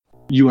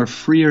You are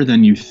freer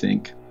than you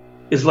think.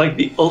 Is like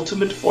the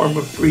ultimate form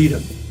of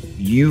freedom.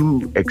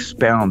 You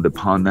expound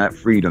upon that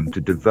freedom to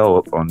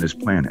develop on this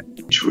planet.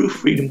 True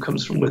freedom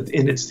comes from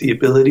within. It's the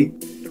ability.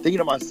 Thinking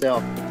to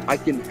myself, I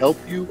can help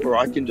you or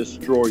I can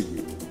destroy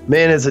you.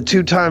 Man, as a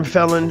two-time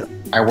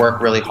felon, I work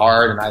really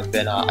hard, and I've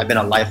been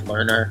a life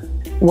learner.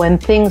 When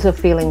things are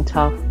feeling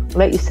tough,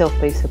 let yourself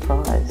be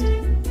surprised.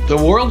 The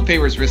world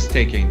favors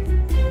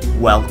risk-taking.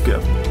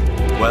 Welcome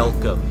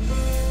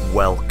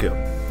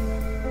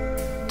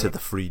to the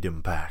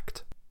Freedom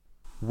Pact.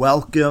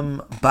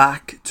 Welcome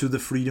back to the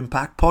Freedom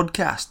Pact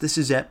podcast. This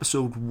is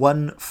episode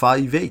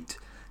 158.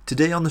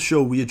 Today on the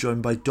show we are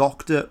joined by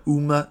Dr.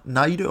 Uma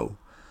Naidoo.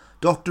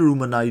 Dr.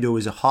 Uma Naidoo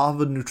is a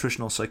Harvard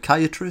nutritional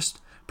psychiatrist,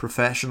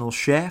 professional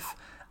chef,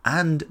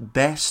 and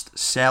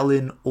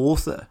best-selling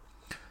author.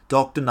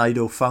 Dr.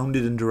 Naidoo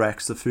founded and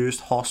directs the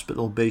first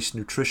hospital-based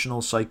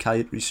nutritional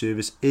psychiatry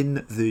service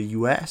in the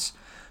US.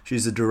 She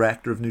is the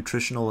director of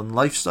nutritional and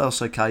lifestyle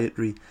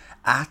psychiatry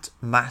at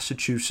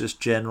Massachusetts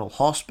General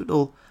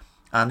Hospital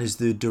and is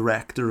the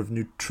director of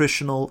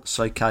nutritional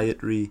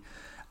psychiatry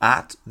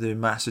at the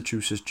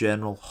Massachusetts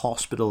General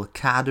Hospital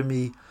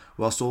Academy,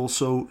 whilst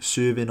also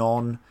serving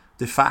on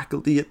the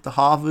faculty at the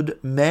Harvard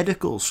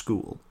Medical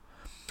School.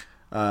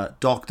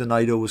 Dr.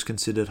 Naidoo was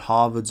considered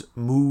Harvard's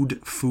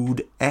mood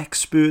food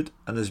expert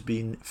and has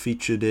been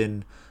featured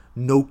in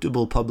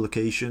notable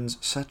publications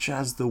such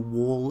as the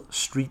Wall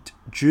Street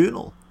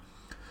Journal.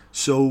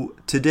 So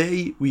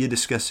today we are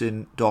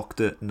discussing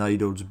Dr.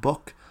 Naidoo's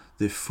book,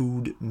 The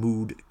Food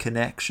Mood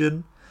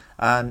Connection,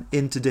 and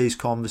in today's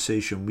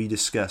conversation we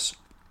discuss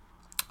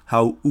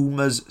how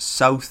Uma's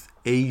South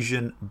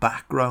Asian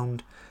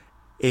background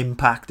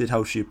impacted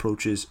how she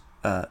approaches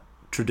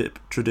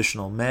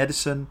traditional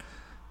medicine,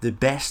 the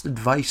best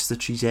advice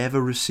that she's ever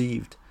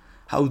received,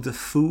 how the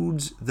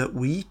foods that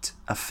we eat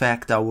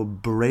affect our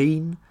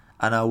brain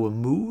and our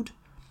mood,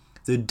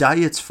 the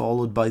diets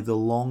followed by the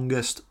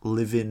longest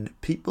living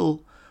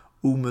people,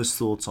 Uma's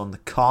thoughts on the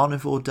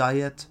carnivore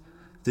diet,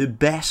 the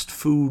best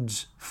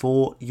foods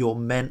for your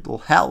mental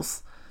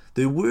health,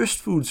 the worst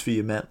foods for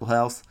your mental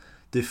health,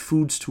 the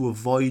foods to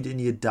avoid in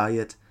your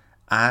diet,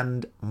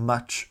 and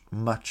much,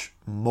 much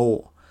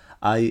more.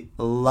 I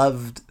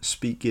loved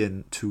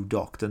speaking to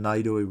Dr.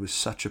 Naidoo. It was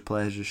such a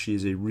pleasure. She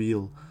is a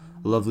real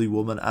lovely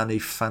woman and a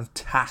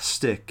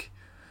fantastic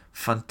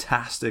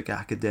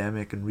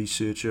academic and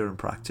researcher and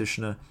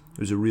practitioner. It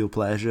was a real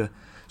pleasure.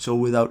 So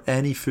without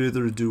any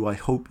further ado, I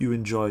hope you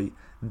enjoy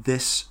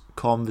this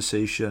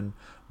conversation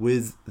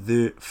with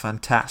the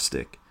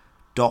fantastic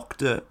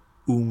Dr.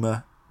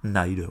 Uma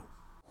Naidoo.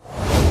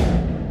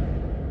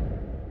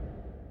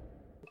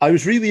 I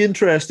was really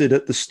interested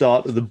at the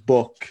start of the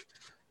book.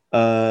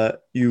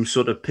 You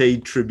sort of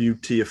paid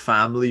tribute to your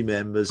family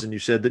members, and you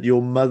said that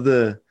your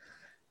mother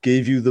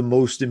gave you the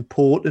most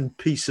important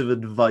piece of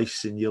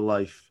advice in your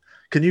life.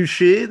 Can you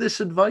share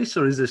this advice,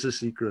 or is this a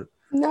secret?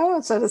 No,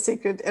 it's not a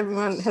secret.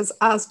 Everyone has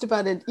asked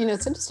about it. You know,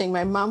 it's interesting.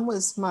 My mom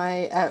was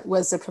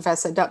was a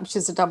professor.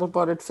 She's a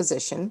double-boarded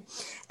physician.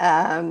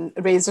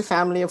 Raised a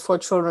family of 4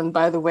 children,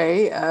 by the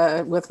way,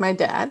 with my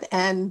dad,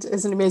 and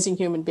is an amazing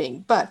human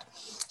being. But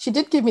she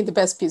did give me the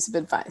best piece of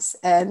advice.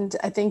 And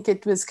I think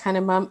it was kind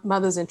of my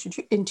mother's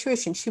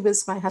intuition. She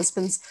was my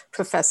husband's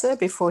professor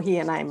before he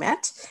and I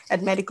met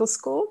at medical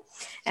school.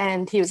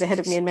 And he was ahead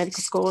of me in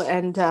medical school.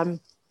 And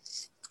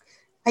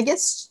I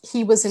guess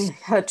he was in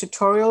her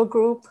tutorial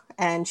group.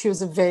 And she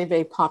was a very,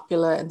 very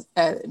popular,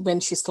 when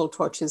she still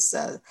taught, she's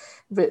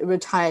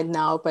retired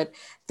now, but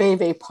very,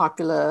 very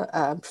popular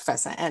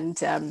professor.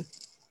 And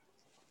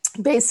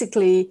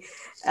basically,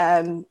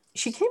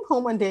 she came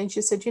home one day and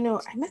she said, you know,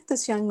 I met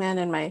this young man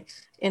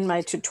in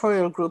my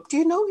tutorial group. Do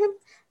you know him?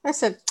 I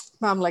said,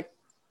 Mom, like,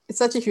 it's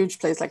such a huge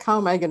place. Like, how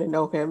am I going to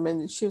know him?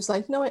 And she was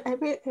like, no, I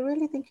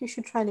really think you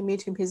should try to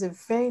meet him. He's a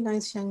very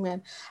nice young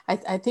man.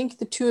 I think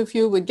the two of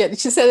you would get,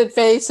 she said it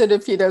very sort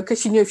of, you know,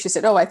 because she knew if she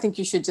said, oh, I think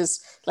you should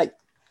just like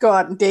go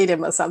out and date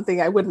him or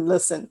something, I wouldn't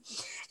listen.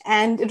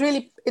 And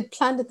it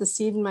planted the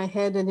seed in my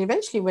head. And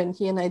eventually when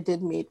he and I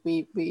did meet,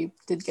 we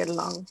did get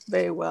along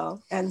very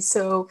well. And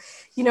so,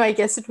 you know, I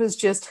guess it was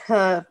just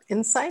her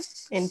insight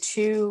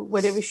into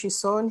whatever she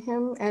saw in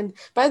him. And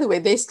by the way,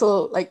 they're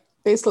still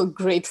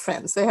great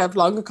friends. They have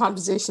longer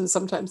conversations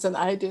sometimes than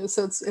I do.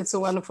 So it's a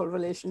wonderful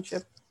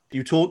relationship.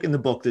 You talk in the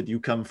book that you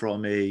come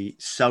from a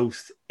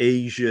South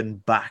Asian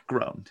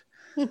background.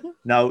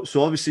 Now,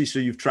 so obviously, so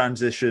you've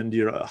transitioned,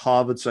 you're a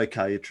Harvard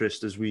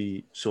psychiatrist, as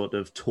we sort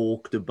of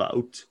talked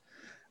about.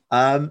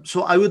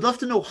 So I would love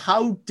to know,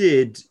 how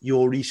did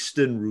your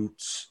Eastern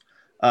roots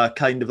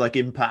kind of like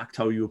impact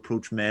how you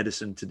approach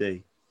medicine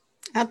today?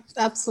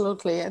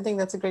 Absolutely. I think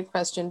that's a great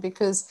question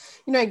because,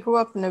 you know, I grew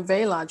up in a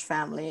very large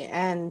family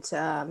and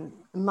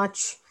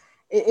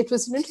it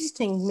was an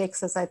interesting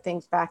mix as I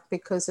think back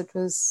because it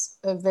was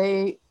a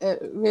very,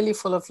 really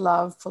full of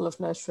love, full of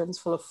nurturance,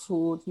 full of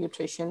food,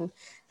 nutrition,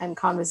 and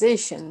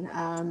conversation.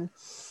 But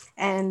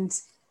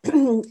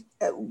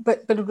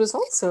it was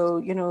also,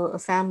 you know, a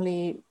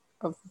family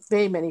of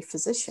very many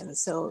physicians,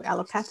 so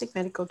allopathic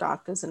medical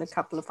doctors and a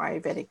couple of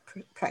Ayurvedic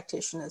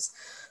practitioners.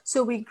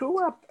 So we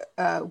grew up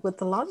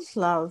with a lot of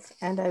love,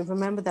 and I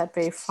remember that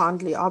very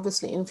fondly.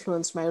 Obviously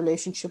influenced my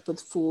relationship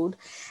with food,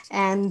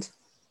 and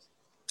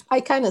I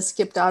kind of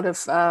skipped out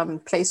of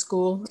play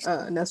school,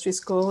 nursery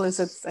school, as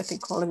it's, I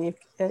think, called in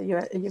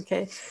the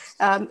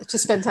UK, to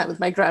spend time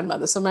with my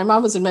grandmother. So my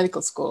mom was in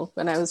medical school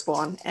when I was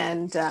born.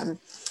 And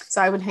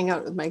so I would hang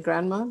out with my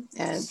grandma,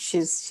 and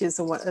she's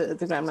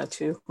the grandma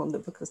to whom the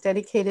book was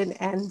dedicated.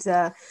 And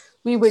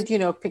we would,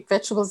 pick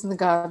vegetables in the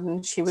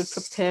garden. She would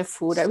prepare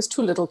food. I was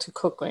too little to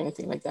cook or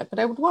anything like that, but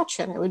I would watch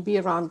her and I would be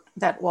around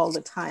that all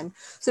the time.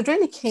 So it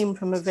really came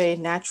from a very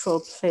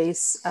natural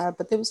place,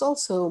 but there was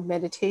also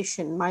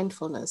meditation,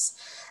 mindfulness,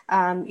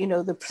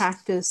 the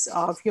practice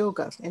of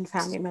yoga in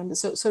family members.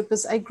 So it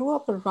was, I grew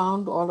up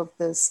around all of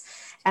this.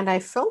 And I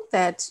felt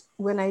that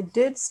when I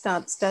did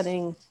start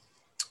studying,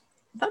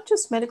 not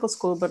just medical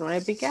school, but when I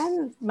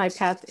began my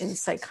path in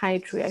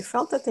psychiatry, I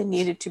felt that there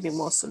needed to be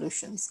more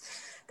solutions.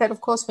 That,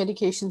 of course,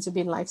 medications have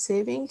been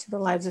life-saving to the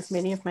lives of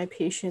many of my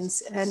patients,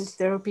 and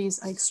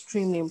therapies are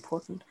extremely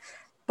important.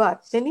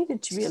 But there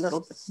needed to be a little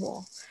bit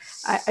more.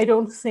 I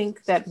don't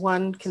think that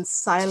one can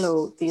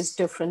silo these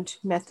different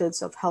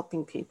methods of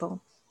helping people.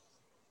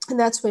 And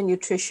that's when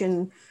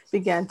nutrition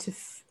began to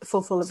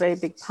fulfill a very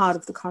big part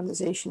of the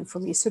conversation for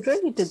me. So it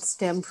really did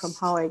stem from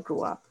how I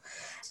grew up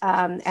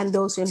and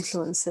those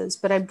influences.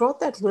 But I brought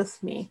that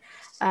with me,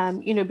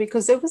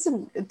 because there was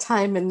a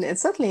time, and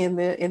certainly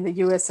in the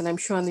US, and I'm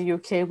sure in the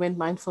UK, when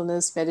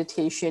mindfulness,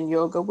 meditation,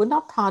 yoga were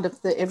not part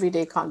of the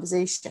everyday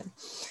conversation.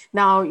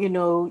 Now,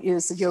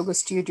 is a yoga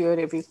studio at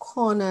every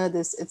corner.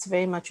 It's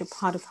very much a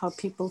part of how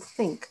people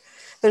think,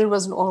 but it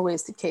wasn't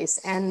always the case.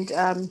 And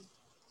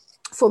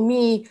for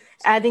me,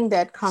 adding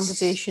that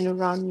conversation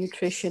around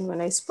nutrition when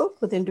I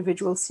spoke with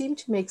individuals seemed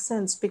to make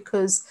sense,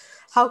 because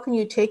how can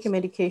you take a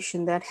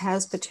medication that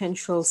has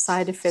potential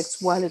side effects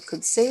while it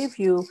could save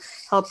you,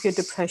 help your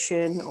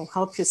depression or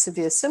help your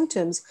severe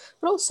symptoms,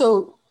 but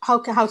also how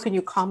can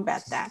you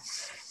combat that?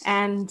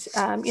 And,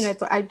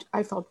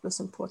 I felt it was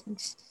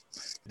important.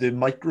 The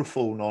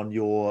microphone on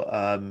your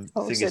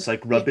thing is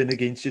like rubbing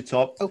against your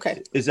top.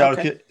 Okay. Is that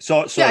okay?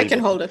 Sorry. Yeah, I can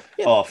hold it.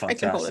 Yeah, oh,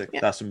 fantastic. I can hold it. Yeah.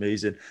 That's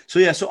amazing.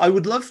 So I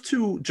would love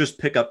to just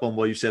pick up on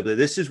what you said there.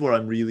 This is what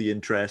I'm really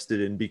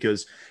interested in,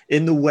 because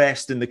in the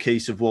West, in the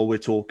case of what we're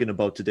talking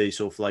about today,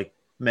 so for like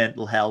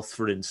mental health,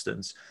 for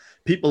instance,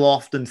 people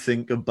often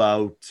think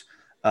about,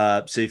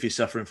 say if you're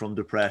suffering from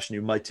depression,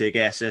 you might take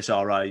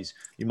SSRIs,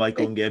 you might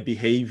go and get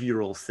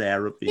behavioral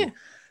therapy. Yeah.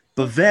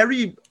 But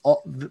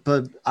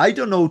I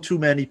don't know too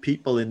many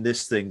people in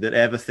this thing that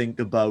ever think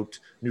about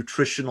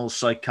nutritional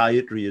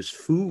psychiatry as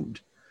food,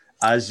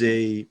 as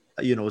a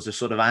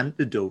sort of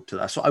antidote to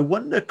that. So I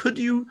wonder, could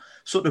you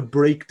sort of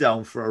break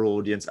down for our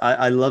audience?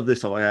 I love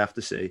this, I have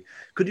to say.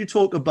 Could you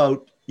talk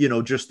about,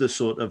 just the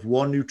sort of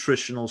what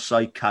nutritional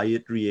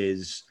psychiatry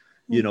is,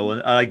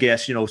 and I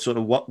guess, sort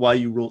of why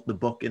you wrote the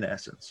book in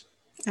essence?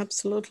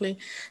 Absolutely.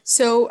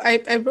 So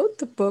I wrote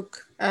the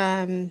book,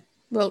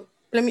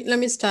 Let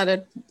me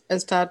start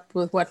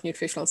with what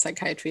nutritional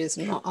psychiatry is,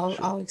 and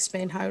I'll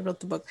explain how I wrote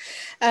the book.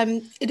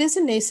 It is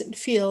a nascent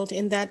field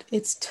in that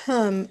it's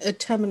a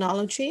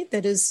terminology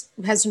that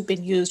hasn't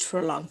been used for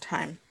a long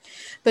time.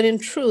 But in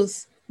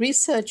truth,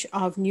 research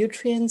of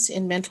nutrients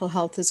in mental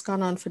health has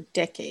gone on for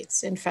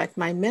decades. In fact,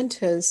 my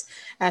mentors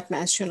at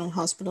Mass General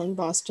Hospital in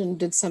Boston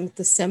did some of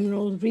the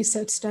seminal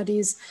research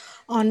studies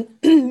on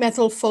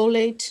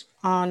methylfolate,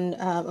 on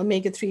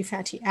omega-3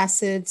 fatty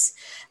acids,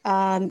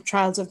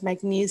 trials of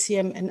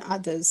magnesium and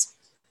others.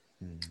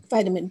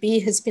 Vitamin D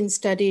has been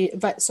studied,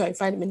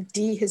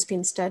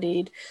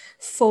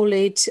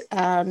 folate,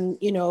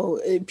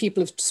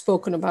 people have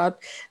spoken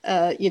about,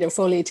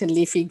 folate and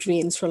leafy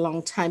greens for a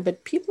long time,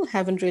 but people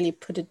haven't really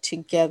put it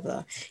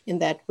together in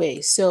that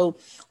way. So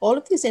all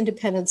of these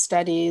independent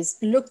studies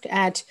looked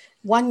at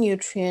one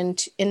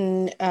nutrient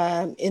in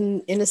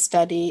a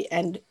study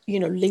and,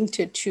 linked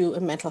it to a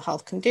mental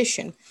health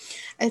condition.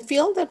 I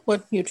feel that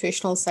what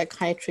nutritional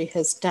psychiatry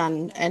has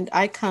done, and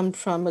I come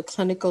from a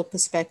clinical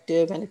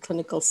perspective and a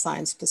clinical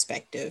science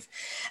perspective,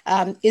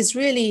 is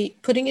really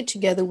putting it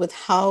together with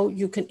how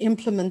you can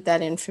implement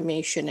that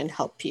information and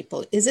help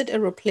people. Is it a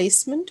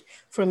replacement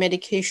for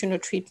medication or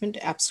treatment?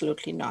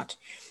 Absolutely not.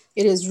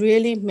 It is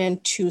really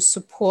meant to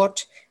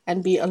support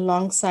and be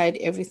alongside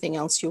everything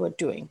else you are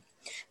doing.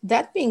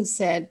 That being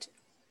said,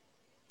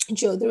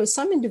 Joe, there are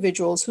some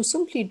individuals who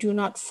simply do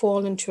not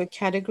fall into a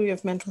category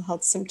of mental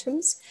health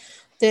symptoms.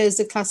 There's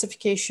a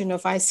classification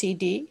of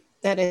ICD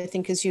that I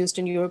think is used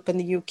in Europe and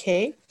the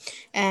UK.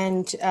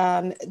 And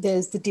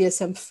there's the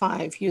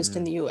DSM-5 used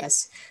in the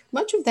US.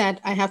 Much of that,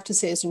 I have to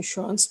say, is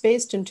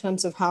insurance-based in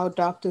terms of how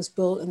doctors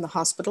bill in the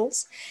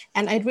hospitals.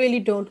 And I really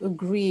don't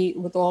agree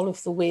with all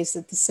of the ways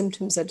that the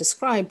symptoms are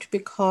described,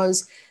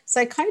 because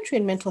psychiatry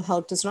and mental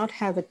health does not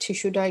have a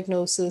tissue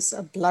diagnosis,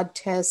 a blood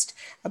test,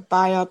 a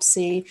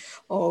biopsy,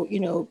 or,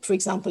 for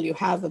example, you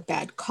have a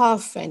bad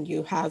cough and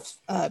you have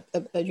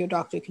your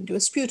doctor can do a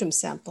sputum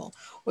sample.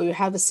 or you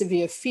have a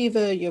severe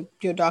fever,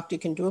 your doctor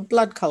can do a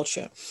blood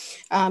culture.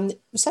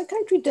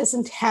 Psychiatry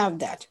doesn't have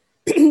that.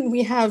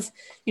 We have,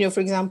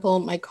 for example,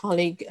 my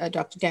colleague,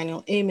 Dr.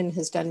 Daniel Amen,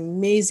 has done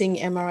amazing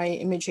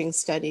MRI imaging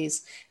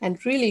studies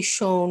and really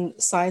shown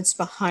science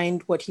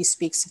behind what he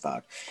speaks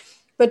about.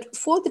 But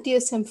for the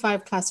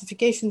DSM-5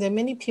 classification, there are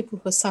many people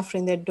who are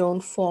suffering that don't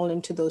fall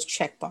into those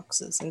check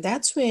boxes. And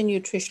that's where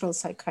nutritional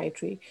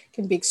psychiatry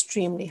can be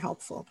extremely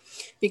helpful,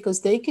 because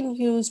they can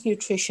use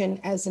nutrition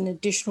as an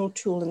additional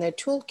tool in their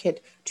toolkit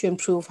to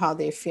improve how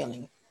they're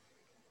feeling.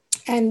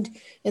 And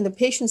in the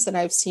patients that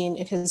I've seen,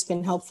 it has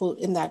been helpful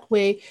in that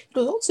way. It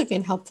has also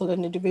been helpful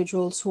in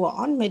individuals who are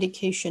on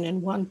medication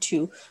and want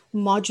to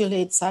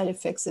modulate side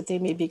effects that they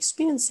may be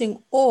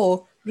experiencing,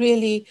 or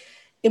really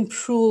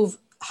improve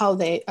how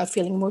they are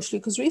feeling emotionally.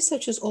 Because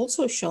research has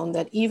also shown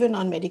that even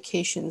on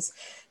medications,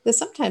 there's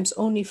sometimes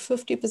only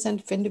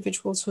 50% of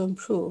individuals who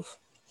improve.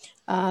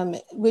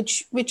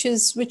 Which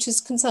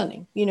is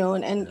concerning,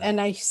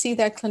 and I see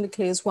that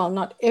clinically as well.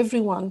 Not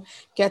everyone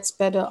gets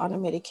better on a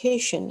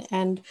medication,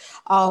 and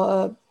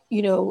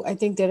I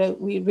think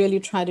that we really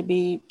try to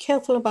be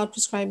careful about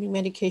prescribing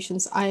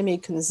medications. I am a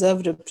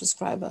conservative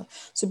prescriber.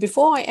 So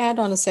before I add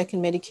on a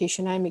second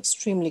medication, I'm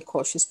extremely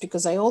cautious,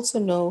 because I also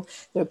know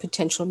there are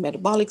potential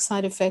metabolic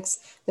side effects.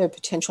 There are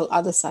potential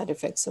other side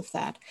effects of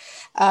that.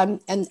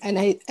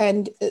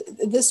 And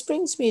this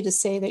brings me to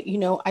say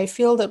that, I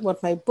feel that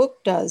what my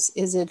book does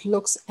is it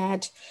looks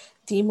at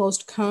the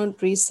most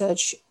current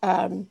research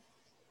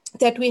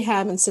that we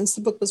have. And since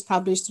the book was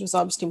published, there's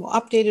obviously more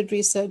updated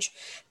research.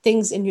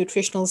 Things in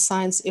nutritional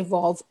science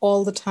evolve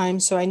all the time.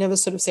 So I never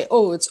sort of say,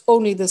 oh, it's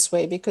only this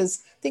way,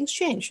 because things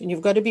change and you've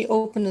got to be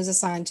open as a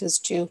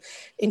scientist to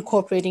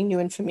incorporating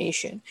new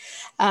information.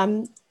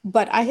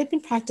 But I had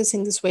been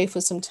practicing this way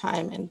for some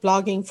time and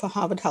blogging for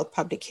Harvard Health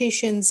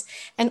Publications,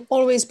 and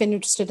always been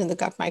interested in the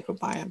gut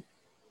microbiome.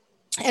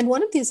 And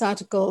one of these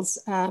articles,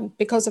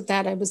 because of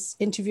that, I was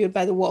interviewed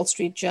by the Wall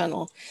Street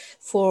Journal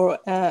for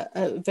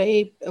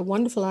a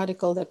wonderful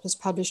article that was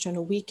published on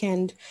a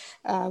weekend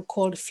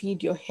called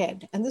Feed Your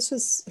Head. And this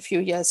was a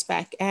few years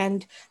back.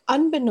 And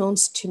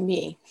unbeknownst to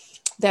me,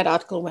 that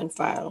article went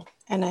viral.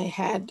 And I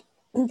had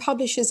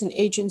publishers and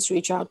agents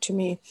reach out to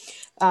me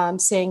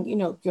saying,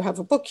 you have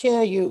a book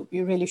here, you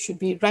really should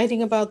be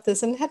writing about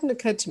this. And it hadn't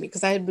occurred to me,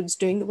 because I was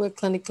doing the work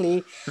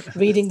clinically,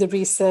 reading the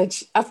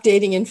research,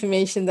 updating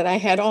information that I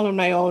had all on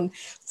my own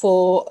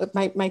for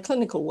my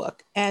clinical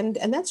work. And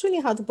that's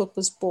really how the book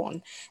was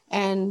born.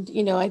 And,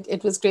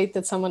 it was great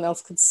that someone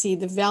else could see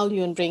the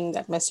value in bringing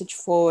that message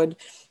forward.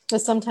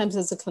 Sometimes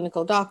as a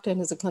clinical doctor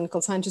and as a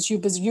clinical scientist,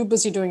 you're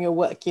busy doing your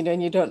work,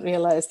 and you don't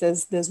realize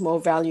there's more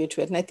value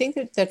to it. And I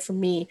think that for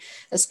me,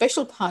 a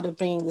special part of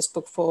bringing this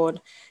book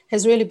forward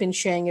has really been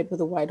sharing it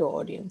with a wider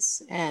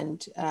audience,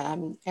 and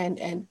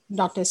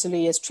not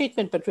necessarily as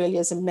treatment, but really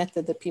as a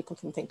method that people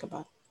can think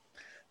about.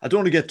 I don't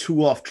want to get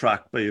too off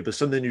track by you, but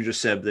something you just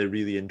said that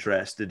really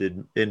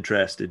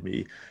interested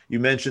me. You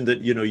mentioned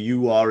that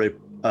you are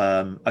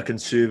a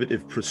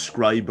conservative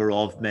prescriber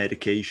of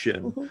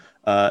medication. Mm-hmm.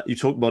 You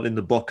talk about in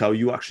the book how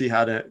you actually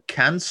had a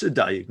cancer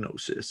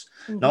diagnosis.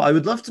 Mm-hmm. Now, I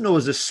would love to know,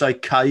 as a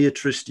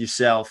psychiatrist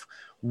yourself,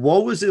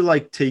 what was it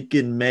like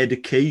taking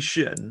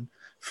medication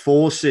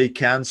for, say,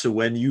 cancer,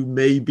 when you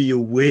may be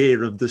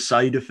aware of the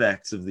side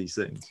effects of these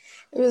things?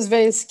 It was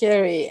very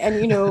scary.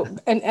 And,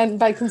 and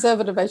by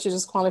conservative, I should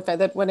just qualify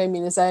that. What I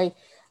mean is I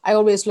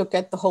always look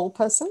at the whole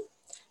person.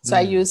 So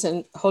I use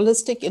a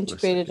holistic,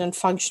 integrated, and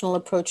functional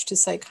approach to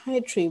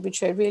psychiatry,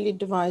 which I really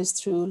devised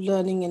through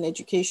learning and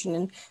education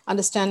and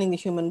understanding the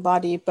human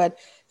body, but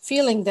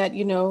feeling that,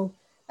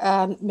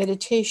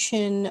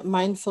 meditation,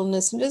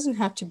 mindfulness, it doesn't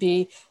have to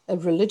be a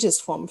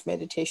religious form of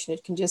meditation.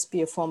 It can just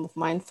be a form of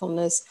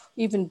mindfulness.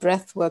 Even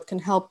breath work can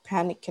help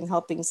panic, can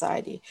help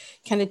anxiety.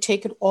 Can it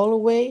take it all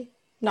away?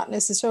 Not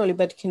necessarily,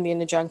 but it can be an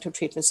adjunctive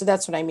treatment. So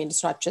that's what I mean.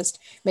 It's not just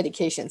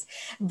medications.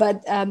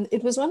 But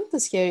it was one of the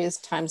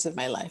scariest times of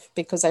my life,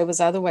 because I was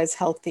otherwise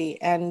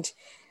healthy. And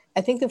I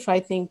think the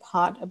frightening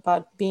part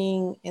about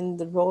being in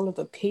the role of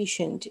a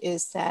patient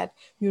is that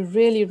you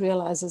really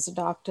realize as a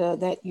doctor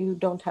that you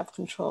don't have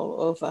control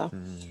over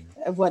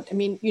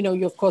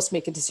you of course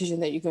make a decision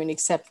that you're going to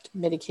accept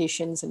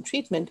medications and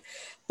treatment,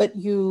 but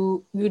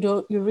you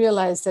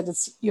realize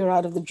that you're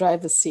out of the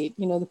driver's seat.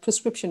 The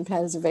prescription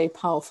pad is a very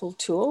powerful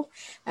tool,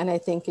 and I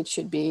think it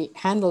should be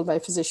handled by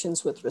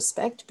physicians with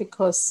respect,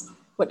 because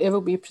whatever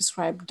we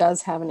prescribe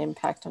does have an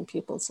impact on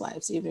people's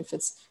lives, even if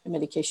it's a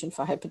medication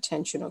for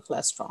hypertension or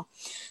cholesterol.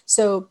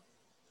 So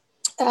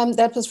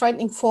that was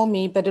frightening for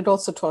me, but it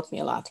also taught me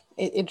a lot.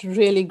 It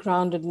really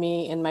grounded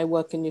me in my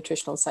work in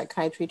nutritional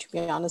psychiatry, to be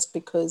honest,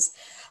 because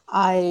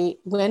I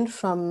went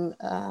from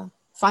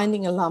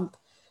finding a lump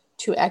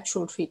to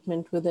actual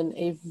treatment within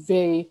a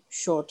very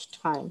short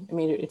time. I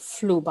mean, it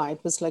flew by.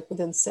 It was like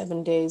within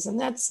 7 days. And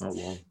that's,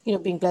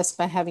 being blessed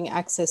by having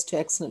access to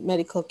excellent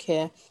medical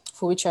care,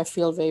 for which I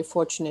feel very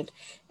fortunate.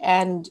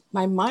 And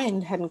my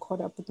mind hadn't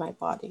caught up with my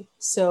body.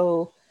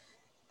 So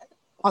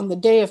on the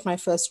day of my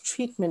first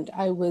treatment,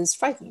 I was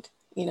frightened.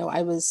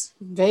 I was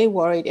very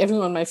worried.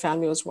 Everyone in my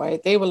family was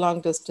worried. They were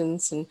long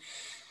distance, and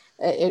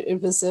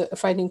it was a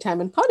frightening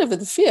time. And part of it,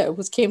 the fear,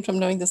 came from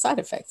knowing the side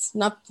effects.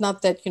 Not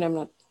that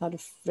I'm not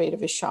afraid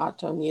of a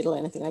shot or needle or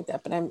anything like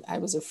that, but I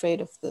was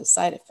afraid of the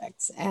side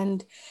effects.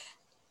 And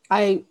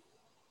I'm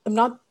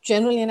not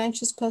generally an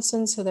anxious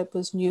person, so that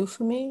was new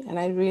for me, and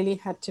I really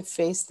had to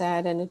face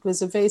that. And it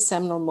was a very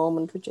seminal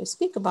moment, which I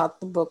speak about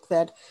in the book,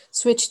 that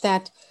switched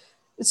that.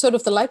 Sort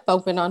of the light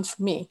bulb went on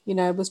for me.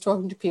 I was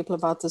talking to people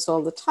about this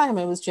all the time.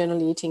 I was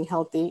generally eating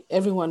healthy.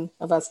 Every one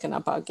of us can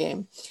up our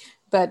game.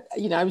 But,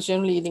 I was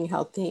generally eating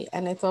healthy.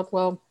 And I thought,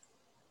 well,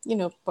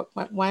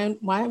 but why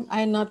am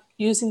I not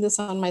using this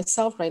on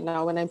myself right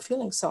now when I'm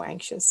feeling so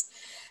anxious?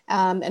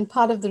 And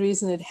part of the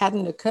reason it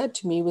hadn't occurred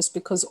to me was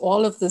because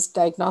all of this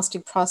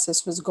diagnostic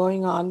process was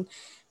going on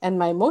and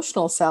my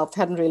emotional self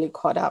hadn't really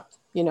caught up.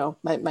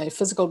 My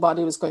physical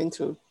body was going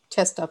through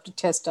test after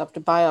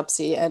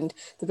biopsy, and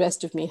the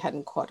rest of me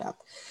hadn't caught up.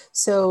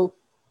 So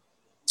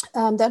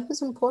that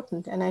was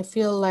important. And I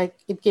feel like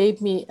it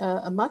gave me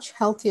a much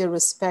healthier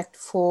respect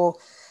for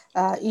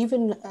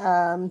even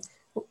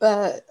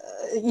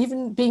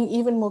being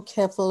even more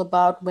careful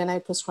about when I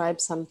prescribe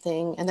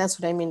something. And that's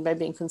what I mean by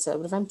being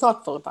conservative. I'm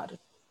thoughtful about it.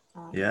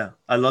 Yeah,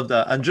 I love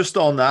that. And just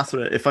on that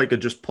thread, if I could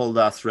just pull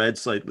that thread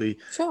slightly,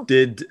 sure.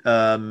 Did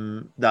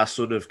that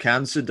sort of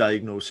cancer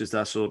diagnosis,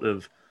 that sort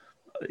of,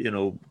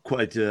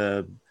 quite,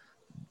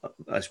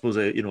 I suppose,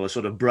 a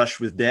sort of brush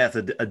with death,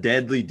 a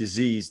deadly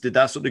disease, did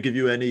that sort of give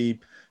you any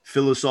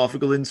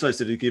philosophical insights?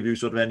 Did it give you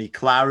sort of any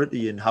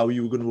clarity in how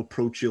you were going to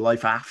approach your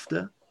life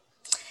after?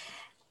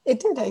 It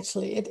did,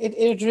 actually.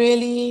 It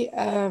really,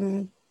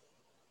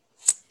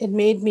 it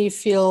made me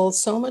feel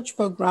so much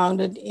more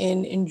grounded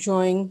in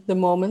enjoying the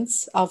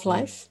moments of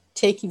life,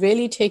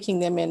 really taking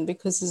them in,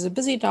 because as a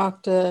busy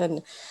doctor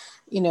and,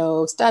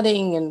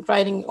 studying and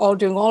writing,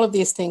 doing all of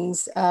these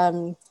things,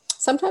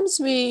 sometimes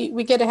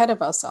we get ahead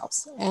of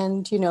ourselves.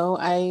 And,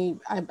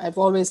 I've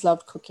always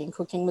loved cooking.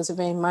 Cooking was a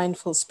very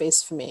mindful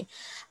space for me.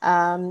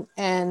 And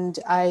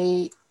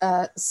I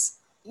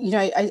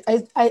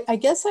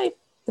guess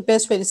the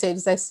best way to say it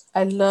is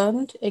I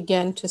learned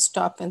again to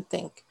stop and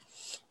think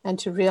and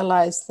to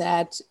realize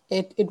that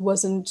it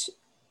wasn't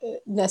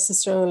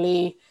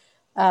necessarily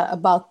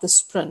about the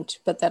sprint,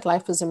 but that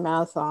life was a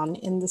marathon,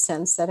 in the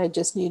sense that I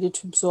just needed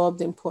to absorb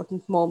the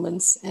important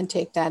moments and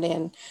take that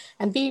in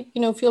and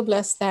feel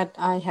blessed that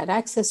I had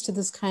access to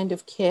this kind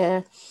of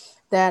care,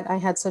 that I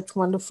had such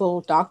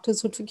wonderful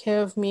doctors who took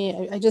care of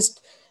me. I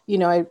just,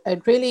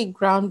 it really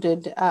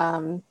grounded,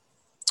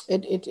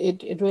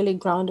 it really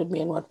grounded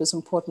me in what was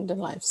important in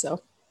life.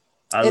 So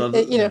I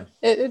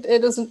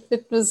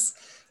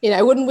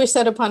wouldn't wish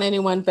that upon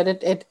anyone, but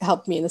it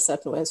helped me in a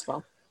certain way as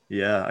well.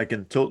 Yeah, I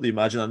can totally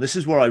imagine. And this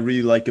is what I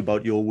really like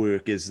about your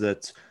work, is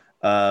that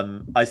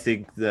I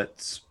think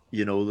that,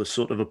 the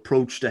sort of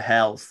approach to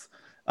health,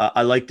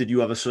 I like that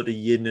you have a sort of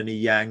yin and a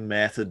yang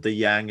method. The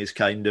yang is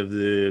kind of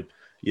the,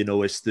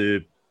 it's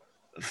the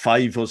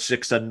 500 or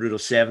 600 or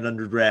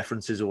 700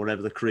 references or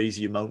whatever the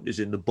crazy amount is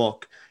in the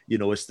book.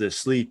 It's the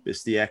sleep,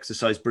 it's the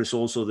exercise, but it's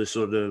also the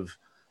sort of,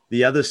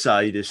 the other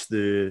side is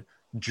the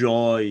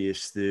joy,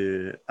 it's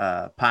the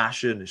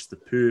passion, it's the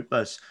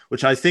purpose,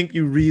 which I think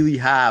you really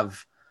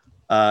have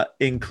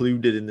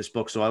included in this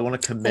book. So I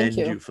want to commend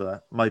you for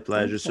that. My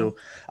pleasure. So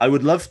I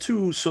would love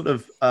to sort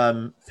of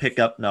pick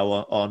up now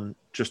on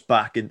just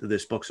back into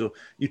this book. So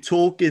you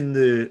talk in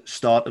the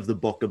start of the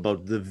book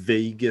about the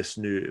vagus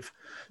nerve.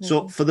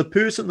 So for the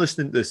person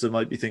listening to this, they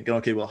might be thinking,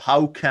 okay, well,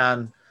 how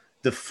can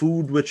the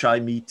food which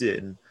I'm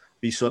eating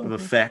be sort of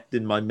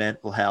affecting my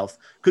mental health?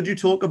 Could you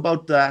talk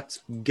about that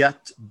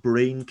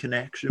gut-brain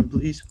connection,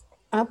 please?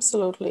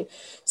 Absolutely.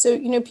 So,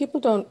 people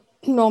don't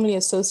normally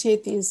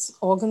associate these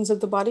organs of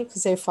the body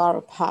because they're far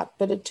apart,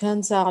 but it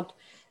turns out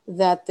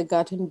that the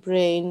gut and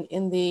brain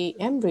in the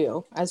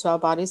embryo, as our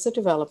bodies are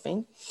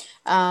developing,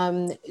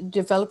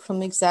 develop from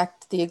the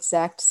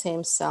exact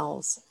same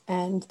cells,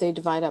 and they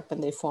divide up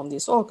and they form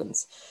these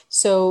organs.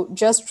 So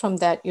just from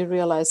that, you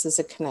realize there's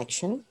a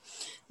connection.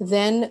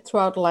 Then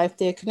throughout life,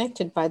 they're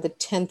connected by the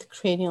 10th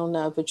cranial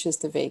nerve, which is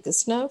the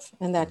vagus nerve,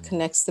 and that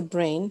connects the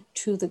brain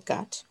to the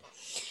gut.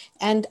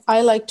 And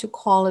I like to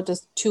call it a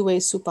two-way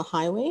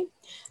superhighway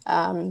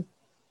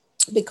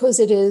because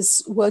it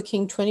is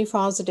working 24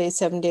 hours a day,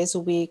 7 days a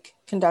week,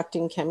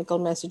 conducting chemical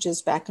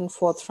messages back and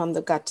forth from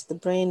the gut to the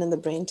brain and the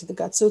brain to the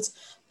gut. So it's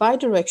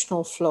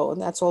bidirectional flow,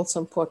 and that's also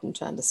important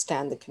to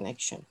understand the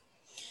connection.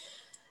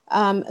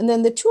 And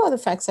then the two other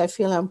facts I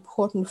feel are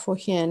important for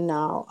here and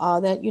now are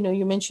that,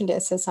 you mentioned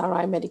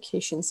SSRI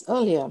medications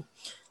earlier.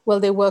 Well,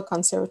 they work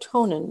on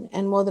serotonin,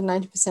 and more than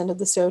 90% of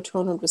the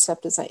serotonin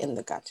receptors are in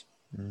the gut.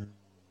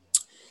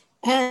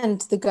 And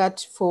the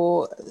gut,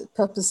 for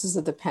purposes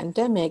of the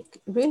pandemic,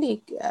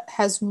 really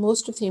has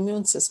most of the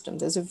immune system.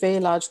 There's a very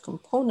large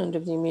component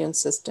of the immune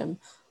system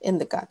in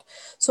the gut.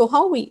 So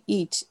how we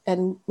eat,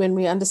 and when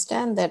we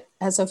understand that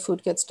as our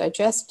food gets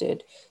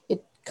digested,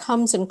 it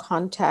comes in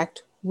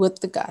contact with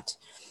the gut,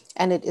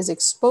 and it is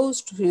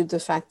exposed to the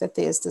fact that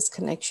there's this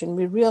connection,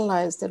 we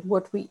realize that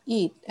what we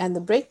eat and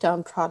the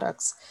breakdown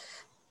products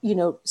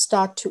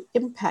start to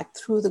impact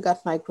through the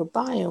gut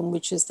microbiome,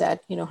 which is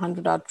that,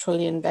 100-odd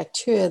trillion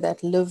bacteria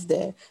that live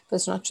there. But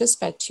it's not just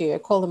bacteria. I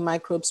call them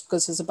microbes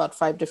because there's about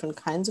 5 different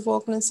kinds of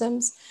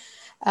organisms.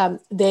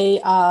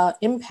 They are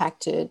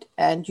impacted,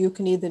 and you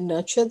can either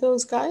nurture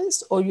those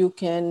guys or you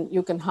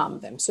can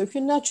harm them. So if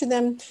you nurture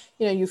them,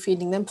 you're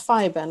feeding them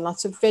fiber and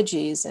lots of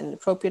veggies and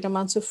appropriate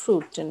amounts of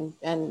fruit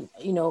and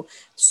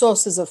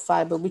sources of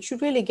fiber, which you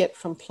really get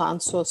from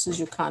plant sources.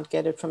 You can't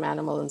get it from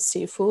animal and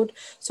seafood.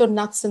 So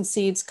nuts and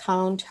seeds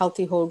count,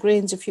 healthy whole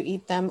grains, if you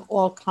eat them,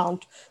 all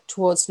count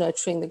towards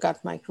nurturing the gut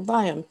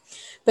microbiome.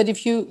 But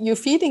if you're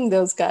feeding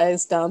those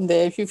guys down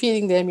there, if you're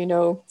feeding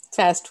them,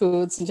 fast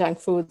foods and junk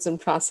foods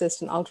and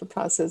processed and ultra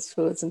processed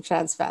foods and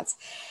trans fats,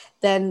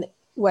 then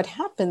what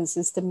happens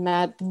is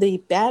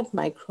the bad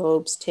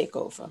microbes take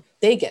over.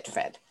 They get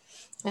fed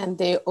and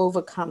they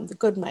overcome the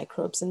good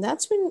microbes. And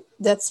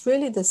that's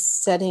really the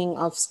setting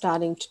of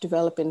starting to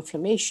develop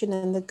inflammation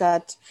in the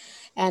gut,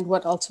 and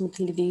what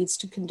ultimately leads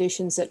to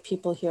conditions that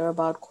people hear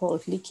about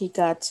called leaky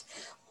gut,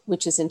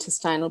 which is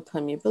intestinal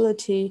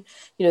permeability.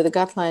 The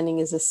gut lining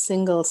is a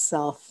single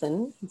cell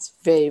thin. It's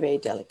very, very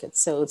delicate.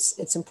 So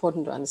it's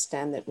important to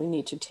understand that we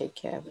need to take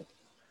care of it.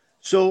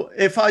 So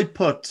if I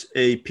put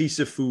a piece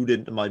of food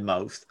into my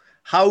mouth,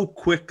 how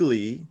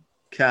quickly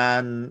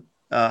will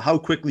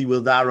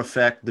that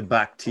affect the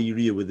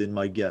bacteria within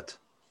my gut?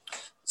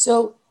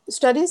 So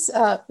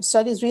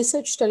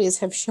research studies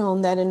have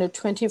shown that in a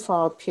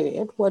 24-hour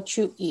period, what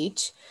you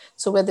eat,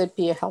 so whether it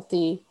be a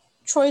healthy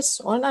choice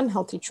or an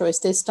unhealthy choice,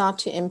 they start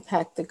to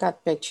impact the gut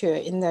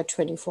bacteria in that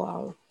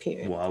 24-hour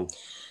period. Wow.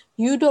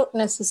 You don't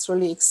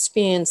necessarily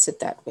experience it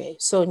that way.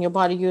 So in your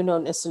body, you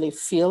don't necessarily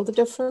feel the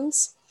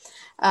difference,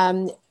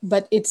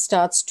 but it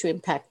starts to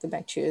impact the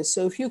bacteria.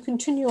 So if you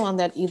continue on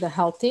that either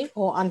healthy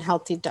or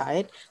unhealthy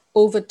diet,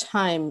 over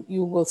time,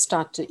 you will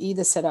start to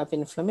either set up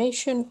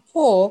inflammation,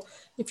 or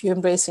if you're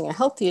embracing a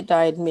healthier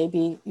diet,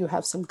 maybe you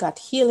have some gut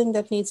healing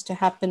that needs to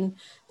happen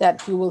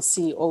that you will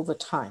see over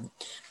time.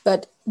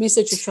 But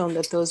research has shown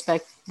that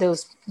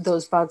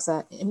those bugs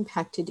are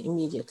impacted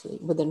immediately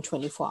within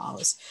 24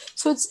 hours.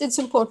 So it's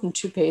important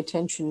to pay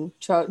attention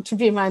to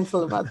be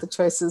mindful about the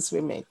choices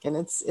we make, and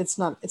it's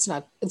not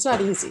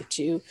easy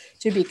to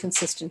be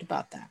consistent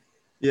about that.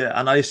 Yeah,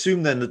 and I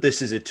assume then that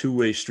this is a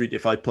two-way street.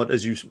 If I put,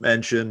 as you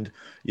mentioned,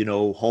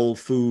 whole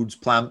foods,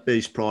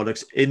 plant-based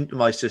products into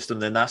my system,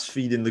 then that's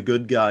feeding the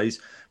good guys.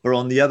 But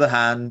on the other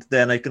hand,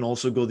 then I can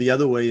also go the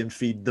other way and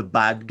feed the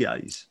bad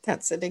guys.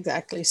 That's it,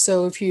 exactly.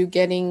 So if you're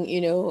getting,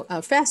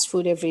 fast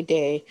food every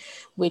day,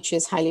 which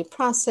is highly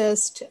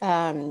processed,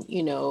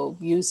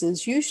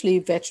 uses usually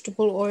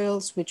vegetable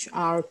oils, which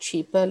are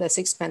cheaper, less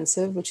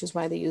expensive, which is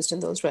why they're used in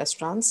those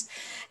restaurants.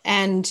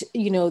 And,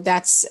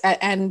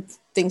 and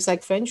things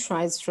like French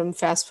fries from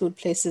fast food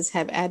places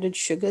have added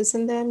sugars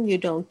in them. You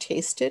don't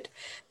taste it,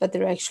 but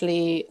there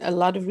actually a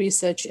lot of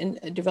research and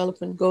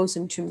development goes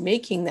into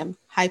making them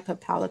hyper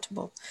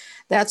palatable.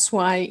 That's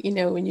why,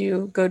 when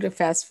you go to a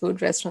fast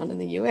food restaurant in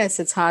the US,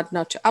 it's hard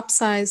not to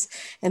upsize.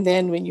 And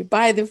then when you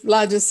buy the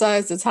larger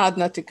size, it's hard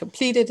not to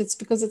complete it. It's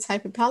because it's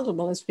hyper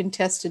palatable. It's been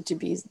tested to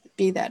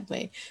be that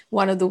way.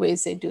 One of the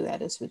ways they do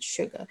that is with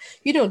sugar.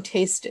 You don't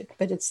taste it,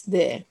 but it's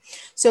there.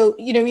 So,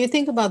 you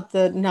think about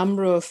the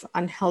number of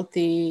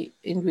unhealthy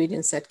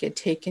ingredients that get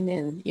taken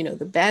in,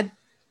 the bad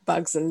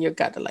bugs in your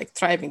gut are like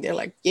thriving. They're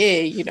like,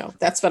 yay,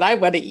 that's what I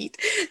want to eat.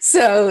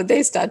 So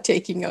they start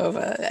taking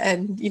over,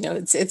 and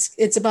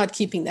it's about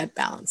keeping that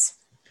balance.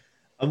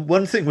 And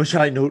one thing which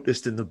I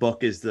noticed in the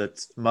book is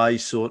that my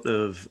sort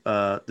of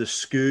the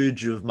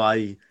scourge of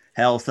my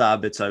health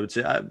habits, I would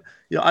say,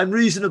 I'm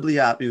reasonably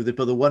happy with it,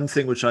 but the one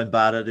thing which I'm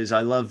bad at is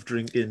I love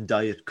drinking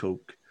Diet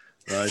Coke.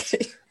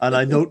 Right. And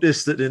I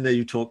noticed that in there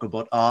you talk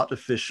about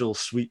artificial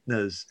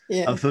sweeteners.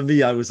 Yeah. And for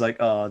me, I was like,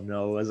 oh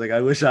no, I was like, I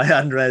wish I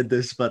hadn't read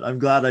this, but I'm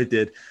glad I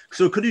did.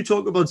 So could you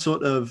talk about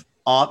sort of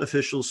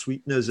artificial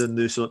sweeteners and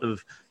the sort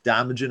of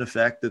damaging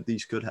effect that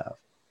these could have?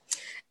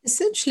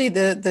 Essentially,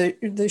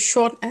 the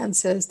short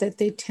answer is that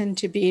they tend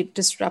to be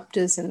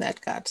disruptors in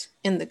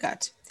the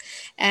gut.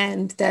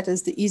 And that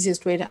is the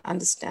easiest way to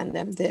understand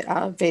them. There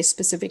are very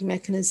specific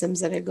mechanisms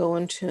that I go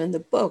into in the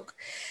book.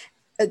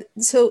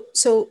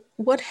 So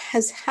what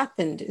has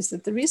happened is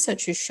that the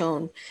research has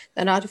shown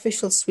that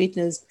artificial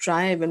sweeteners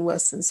drive and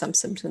worsen some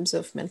symptoms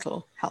of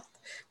mental health.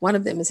 One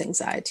of them is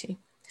anxiety.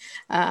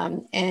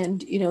 And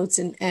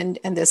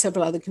there are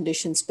several other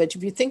conditions, but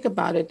if you think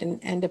about it,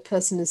 and a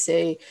person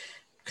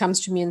comes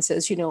to me and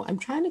says, I'm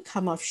trying to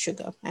come off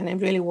sugar, and I'm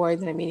really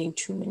worried that I'm eating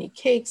too many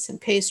cakes and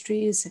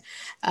pastries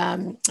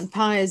and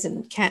pies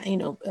and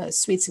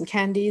sweets and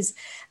candies,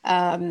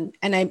 and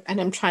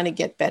I'm trying to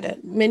get better.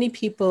 Many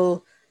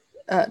people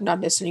not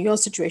necessarily your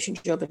situation,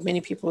 Joe, but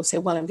many people will say,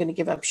 well, I'm going to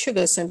give up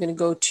sugar, so I'm going to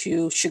go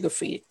to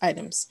sugar-free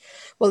items.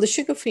 Well, the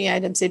sugar-free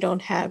items, they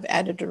don't have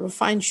added or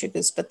refined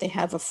sugars, but they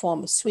have a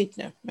form of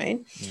sweetener,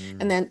 right?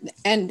 And then,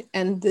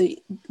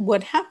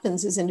 what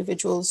happens is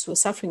individuals who are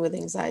suffering with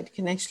anxiety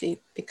can actually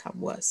become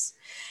worse.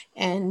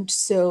 And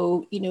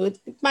so,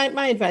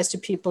 my advice to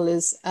people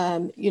is,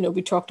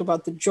 we talked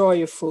about the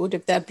joy of food.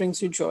 If that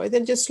brings you joy,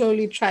 then just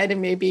slowly try to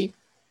maybe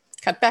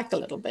cut back a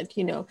little bit,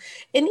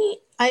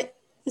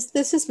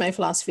 This is my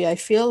philosophy. I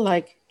feel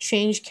like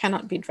change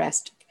cannot be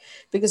drastic,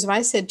 because if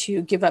I said to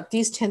you, give up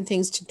these 10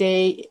 things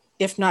today,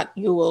 if not,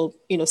 you will,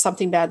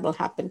 something bad will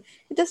happen.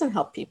 It doesn't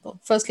help people.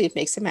 Firstly, it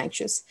makes them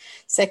anxious.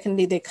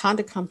 Secondly, they can't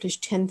accomplish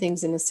 10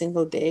 things in a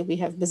single day. We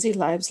have busy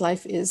lives.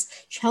 Life is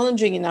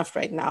challenging enough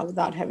right now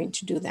without having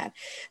to do that.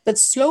 But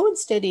slow and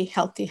steady,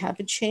 healthy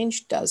habit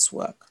change does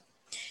work.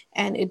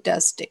 And it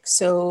does stick.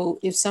 So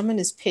if someone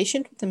is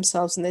patient with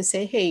themselves and they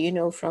say, hey,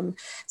 from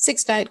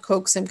 6 Diet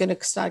Cokes, I'm going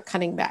to start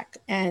cutting back.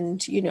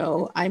 And,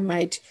 I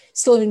might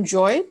still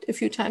enjoy it a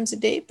few times a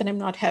day, but I'm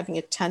not having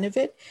a ton of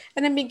it.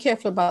 And I'm being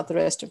careful about the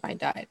rest of my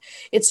diet.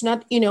 It's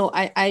not,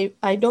 I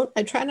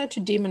try not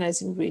to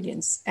demonize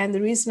ingredients. And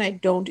the reason I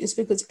don't is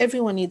because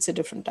everyone needs a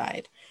different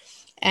diet.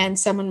 And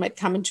someone might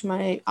come into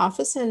my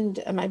office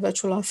and my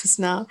virtual office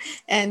now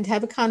and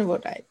have a carnivore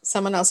diet.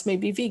 Someone else may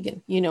be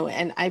vegan,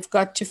 and I've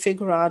got to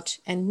figure out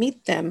and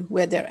meet them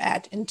where they're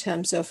at in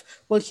terms of,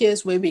 well,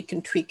 here's where we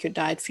can tweak your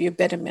diet for your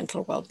better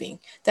mental well-being.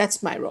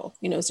 That's my role.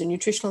 As a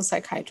nutritional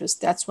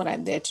psychiatrist, that's what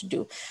I'm there to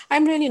do.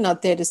 I'm really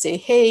not there to say,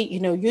 hey, you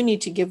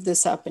need to give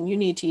this up and you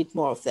need to eat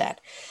more of that.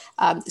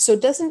 So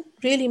it doesn't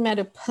really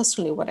matter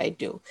personally what I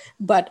do,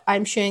 but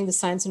I'm sharing the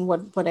science and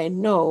what I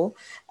know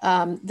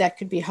that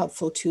could be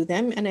helpful to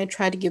them. And I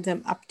try to give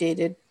them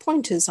updated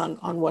pointers on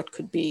what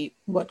could be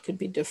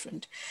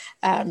different.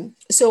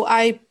 So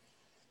I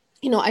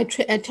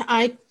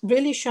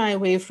really shy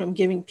away from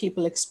giving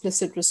people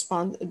explicit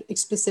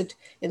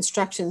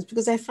instructions,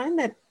 because I find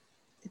that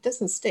it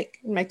doesn't stick.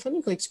 In my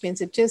clinical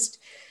experience, it just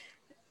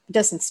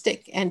doesn't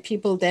stick. And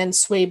people then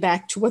sway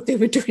back to what they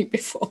were doing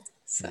before.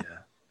 So.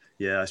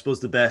 Yeah, I suppose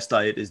the best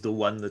diet is the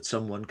one that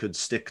someone could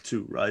stick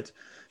to, right?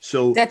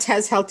 So that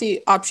has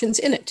healthy options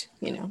in it,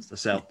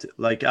 That's healthy.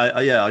 Like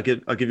I'll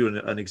give you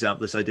an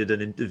example. I did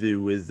an interview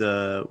with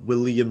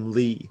William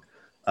Lee,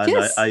 and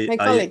yes, my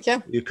colleague,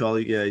 your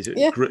colleague, he's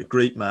a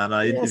great man.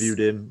 I interviewed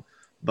him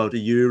about a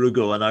year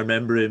ago, and I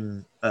remember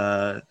him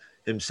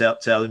himself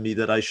telling me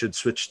that I should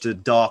switch to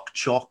dark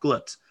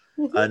chocolate.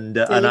 Mm-hmm. And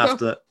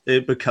after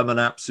it become an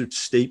absolute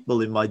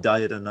staple in my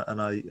diet, and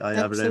I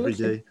have it every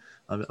day.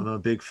 I'm a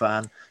big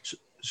fan.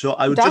 So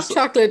I would dark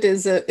chocolate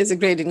is a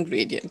great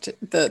ingredient.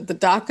 The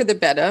darker the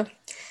better.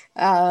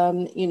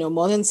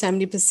 More than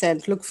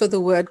 70%. Look for the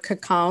word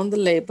cacao on the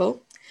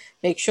label.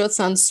 Make sure it's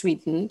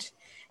unsweetened.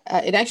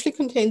 It actually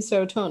contains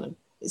serotonin.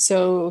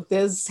 So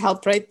there's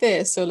help right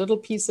there. So a little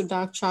piece of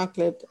dark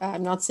chocolate.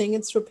 I'm not saying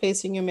it's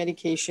replacing your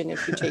medication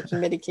if you're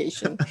taking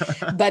medication,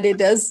 but it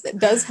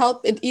does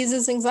help. It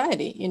eases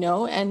anxiety,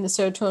 and the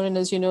serotonin,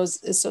 as you know,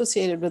 is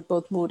associated with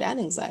both mood and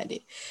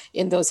anxiety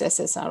in those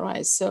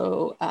SSRIs.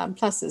 So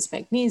plus there's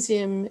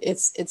magnesium.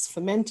 It's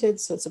fermented,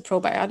 so it's a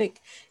probiotic.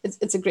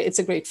 It's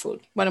a great food.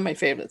 One of my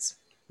favorites.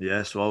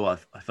 Yes, well,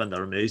 I find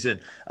that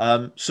amazing.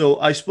 So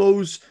I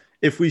suppose,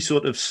 if we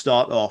sort of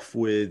start off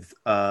with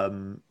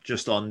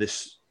just on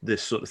this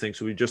sort of thing,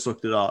 so we just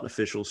looked at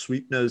artificial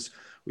sweeteners.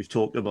 We've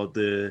talked about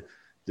the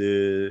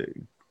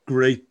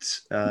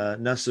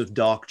greatness of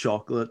dark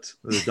chocolate.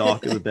 The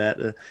darker the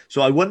better.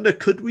 So I wonder,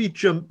 could we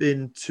jump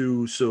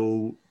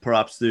into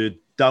perhaps the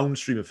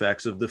downstream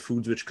effects of the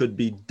foods which could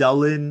be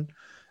dulling,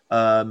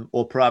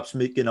 or perhaps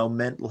making our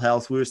mental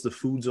health worse? The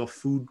foods or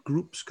food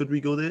groups. Could we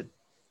go there?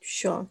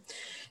 Sure.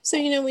 So,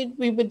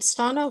 we would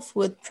start off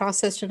with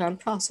processed and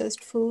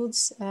unprocessed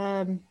foods.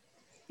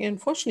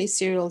 Unfortunately,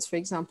 cereals, for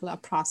example, are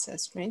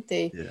processed, right?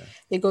 They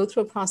go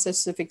through a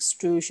process of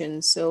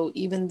extrusion. So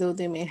even though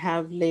they may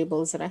have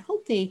labels that are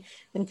healthy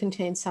and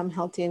contain some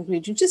healthy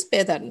ingredients, just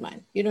bear that in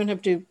mind. You don't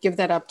have to give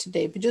that up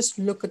today, but just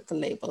look at the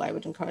label, I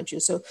would encourage you.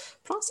 So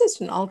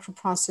processed and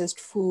ultra-processed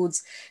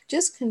foods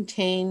just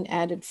contain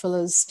added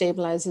fillers,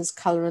 stabilizers,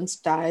 colorants,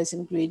 dyes,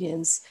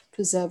 ingredients,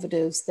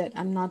 preservatives that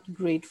are not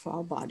great for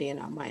our body and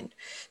our mind.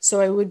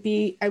 So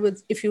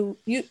if you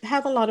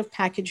have a lot of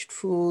packaged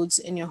foods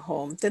in your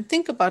home, then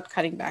think about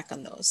cutting back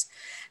on those.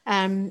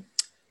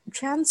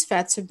 Trans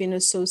fats have been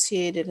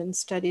associated in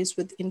studies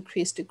with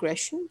increased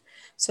aggression.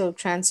 So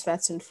trans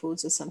fats in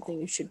foods is something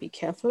you should be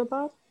careful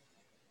about.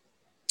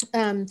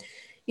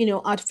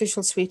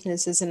 Artificial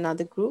sweeteners is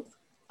another group.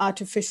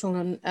 Artificial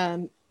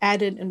and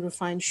added and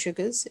refined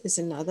sugars is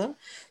another.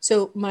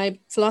 So my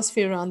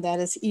philosophy around that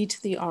is eat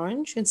the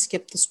orange and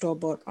skip the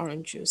store-bought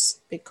orange juice,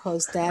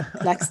 because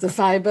that lacks the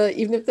fiber.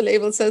 Even if the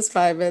label says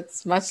fiber,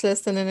 it's much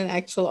less than in an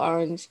actual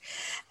orange.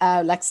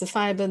 Lacks the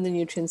fiber and the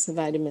nutrients and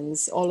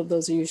vitamins. All of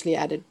those are usually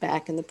added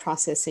back in the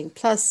processing.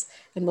 Plus,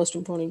 and most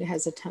importantly, it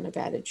has a ton of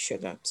added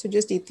sugar. So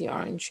just eat the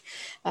orange.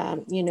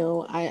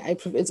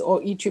 It's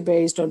or eat your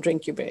berries, don't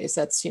drink your berries.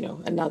 That's,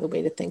 another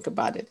way to think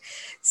about it.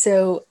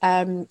 So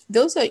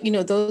those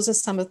are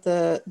some of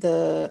the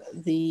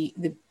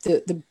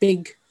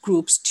big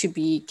groups to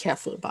be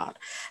careful about.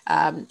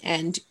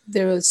 And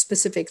there are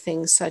specific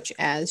things such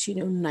as,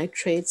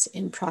 nitrates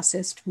in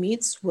processed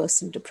meats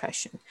worsen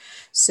depression.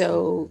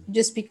 So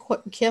just be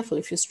careful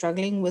if you're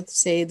struggling with,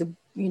 say,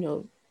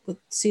 with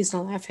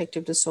seasonal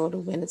affective disorder,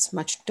 when it's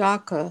much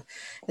darker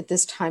at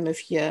this time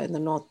of year in the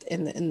north,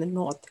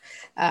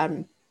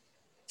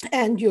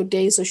 and your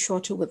days are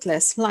shorter with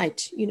less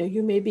light, you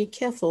may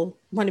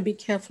want to be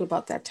careful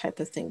about that type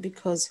of thing,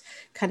 because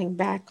cutting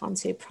back on,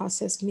 say,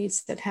 processed meats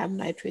that have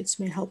nitrates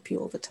may help you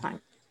over time.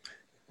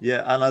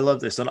 Yeah, and I love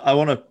this. And I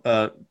want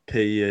to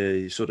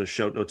pay a sort of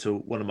shout out to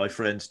one of my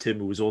friends, Tim,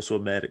 who was also a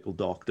medical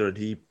doctor, and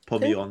he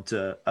put me on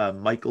to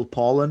Michael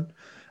Pollan.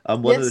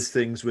 And one of the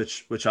things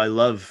which I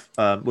love,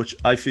 which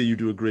I feel you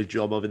do a great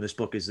job of in this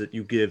book, is that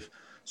you give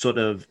sort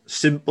of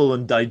simple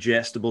and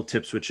digestible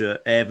tips which are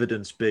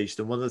evidence-based.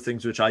 And one of the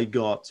things which I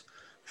got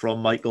from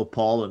Michael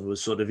Pollan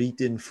was sort of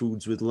eating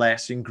foods with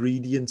less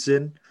ingredients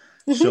in.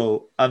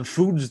 So, and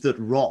foods that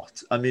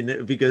rot. I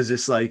mean, because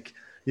it's like,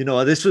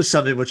 this was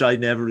something which I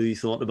never really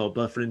thought about.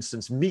 But for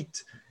instance,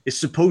 meat is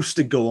supposed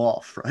to go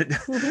off, right?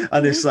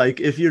 And it's like,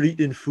 if you're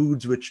eating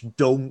foods which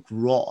don't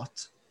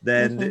rot,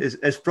 then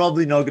it's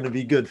probably not going to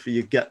be good for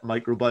your gut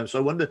microbiome. So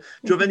I wonder, do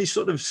you have any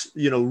sort of,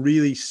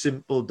 really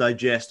simple,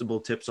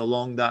 digestible tips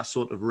along that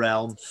sort of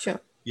realm?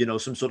 Sure.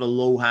 Some sort of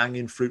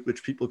low-hanging fruit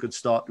which people could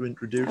start to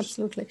introduce?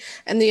 Absolutely.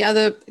 And the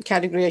other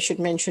category I should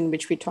mention,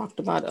 which we talked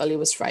about earlier,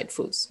 was fried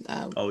foods.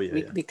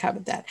 We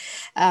covered that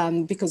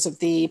because of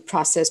the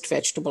processed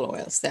vegetable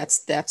oils.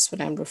 That's what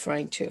I'm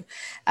referring to.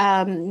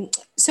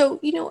 So,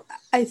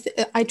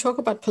 I talk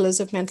about pillars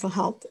of mental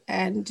health,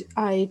 and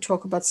I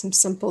talk about some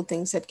simple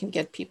things that can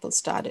get people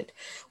started.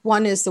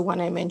 One is the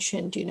one I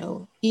mentioned,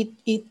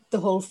 eat the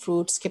whole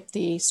fruit, skip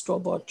the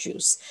store-bought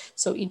juice.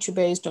 So eat your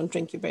berries, don't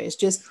drink your berries.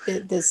 Just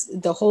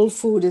the whole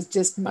food is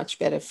just much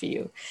better for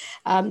you.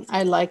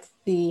 I like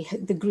the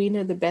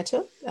greener, the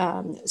better.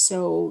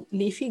 So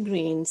leafy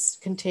greens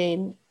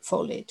contain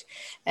folate.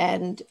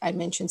 And I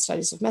mentioned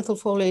studies of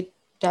methylfolate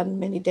done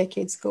many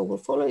decades ago. Well,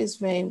 folate is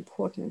very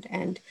important,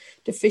 and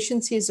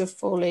deficiencies of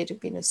folate have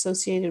been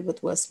associated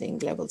with worsening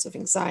levels of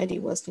anxiety,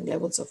 worsening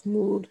levels of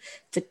mood,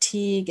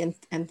 fatigue, and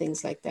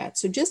things like that.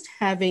 So just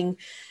having,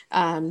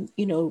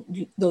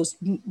 those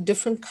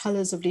different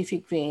colors of leafy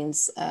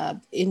greens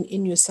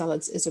in your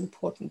salads is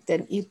important.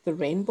 Then eat the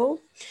rainbow.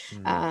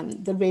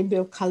 The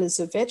rainbow colors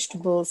of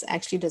vegetables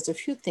actually does a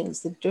few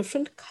things. The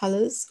different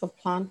colors of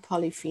plant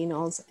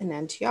polyphenols and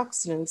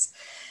antioxidants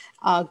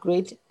are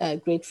great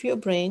for your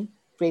brain,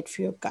 great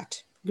for your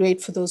gut,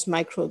 great for those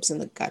microbes in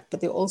the gut,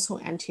 but they're also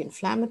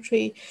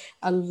anti-inflammatory.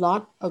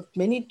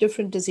 Many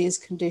different disease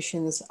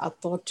conditions are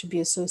thought to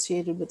be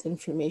associated with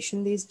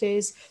inflammation these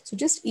days. So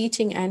just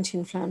eating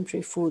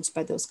anti-inflammatory foods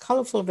by those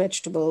colorful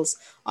vegetables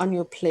on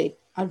your plate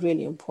are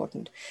really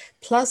important.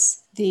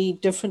 Plus the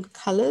different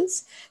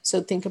colors.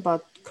 So think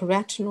about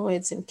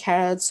carotenoids in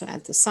carrots or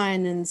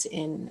anthocyanins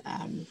in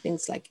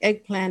things like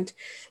eggplant.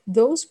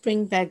 Those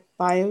bring back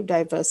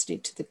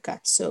biodiversity to the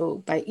gut.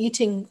 So by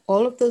eating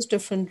all of those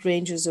different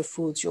ranges of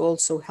foods, you're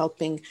also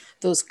helping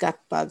those gut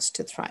bugs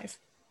to thrive.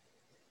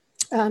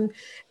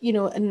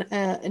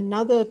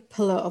 Another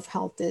pillar of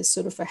health is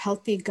sort of a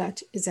healthy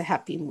gut is a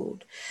happy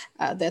mood.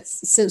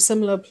 That's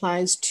similar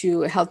applies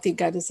to a healthy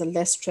gut is a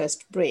less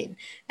stressed brain.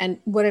 And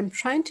what I'm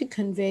trying to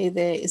convey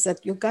there is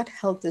that your gut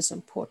health is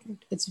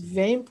important. It's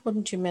very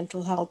important to your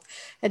mental health.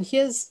 And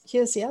here's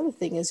the other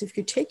thing is if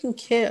you're taking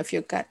care of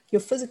your gut, your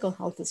physical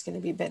health is going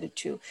to be better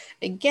too.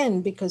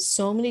 Again, because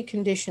so many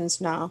conditions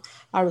now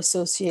are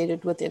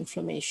associated with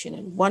inflammation.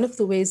 And one of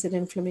the ways that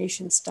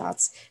inflammation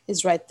starts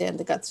is right there in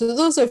the gut. So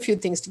those are a few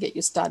things to get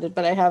you started,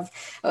 but I have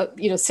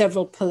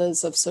several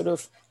pillars of sort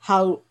of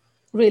how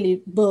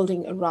really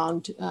building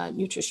around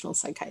nutritional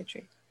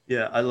psychiatry.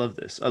 Yeah, I love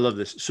this.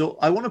 So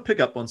I want to pick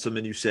up on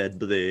something you said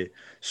there.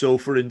 So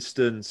for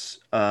instance,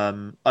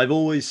 I've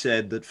always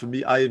said that for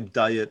me, I am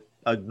diet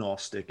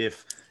agnostic.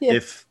 If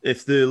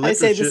the literature, I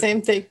say the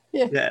same thing.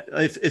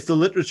 If the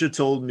literature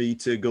told me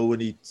to go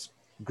and eat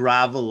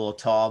gravel or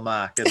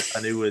tarmac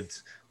and it would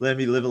let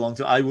me live a long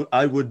time,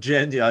 I would do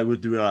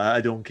it.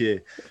 I don't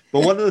care.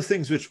 But one of the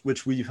things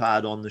which we've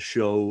had on the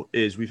show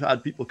is we've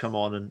had people come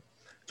on and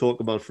talk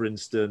about, for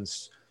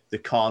instance, the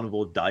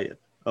carnivore diet.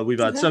 We've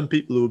had some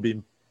people who have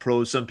been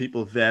pro, some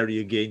people very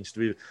against.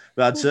 We've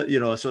had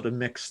a sort of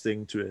mixed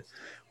thing to it.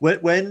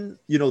 When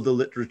the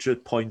literature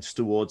points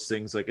towards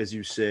things like, as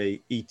you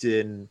say,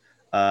 eating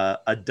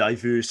a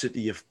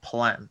diversity of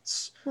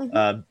plants,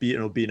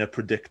 being a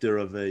predictor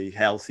of a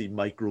healthy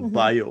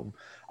microbiome.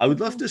 I would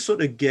love to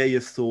sort of get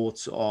your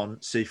thoughts on,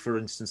 say, for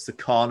instance, the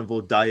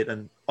carnivore diet.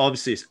 And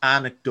obviously it's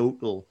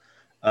anecdotal,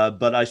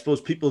 but I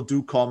suppose people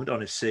do comment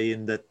on it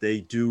saying that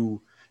they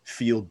do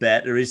feel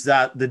better? Is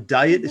that the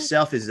diet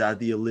itself? Is that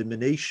the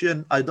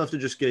elimination? I'd love to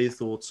just get your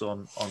thoughts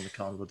on the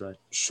carnivore diet.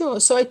 Sure.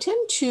 So I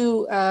tend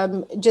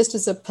to, just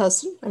as a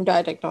person, I'm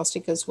diet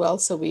agnostic as well,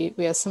 so we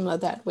are similar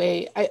that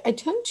way. I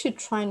tend to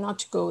try not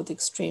to go with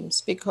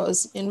extremes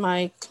because in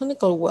my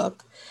clinical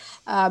work,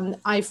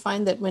 I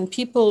find that when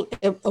people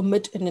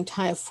omit an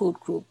entire food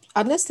group,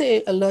 unless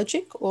they're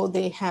allergic or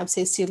they have,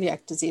 say,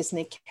 celiac disease and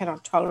they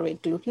cannot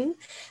tolerate gluten,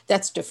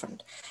 that's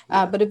different.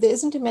 But if there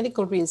isn't a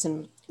medical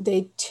reason,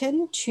 they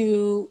tend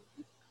to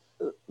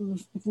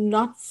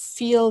not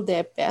feel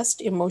their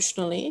best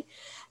emotionally.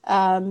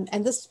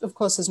 And this, of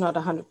course, is not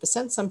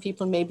 100%. Some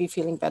people may be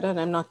feeling better, and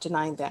I'm not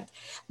denying that.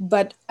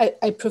 But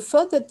I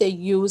prefer that they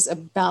use a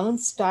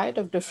balanced diet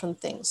of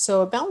different things.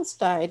 So a balanced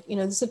diet,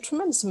 there's a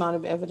tremendous amount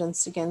of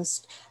evidence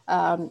against,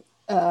 let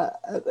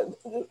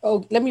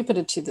me put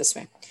it to you this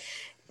way.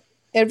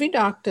 Every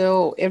doctor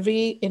or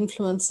every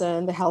influencer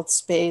in the health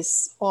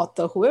space,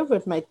 author, whoever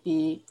it might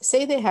be,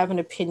 say they have an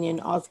opinion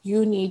of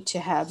you need to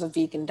have a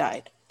vegan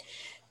diet.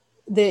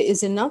 There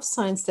is enough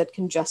science that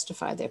can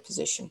justify their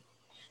position.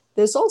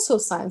 There's also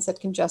science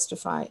that can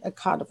justify a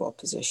carnivore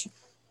position.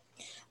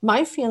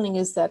 My feeling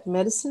is that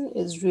medicine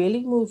is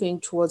really moving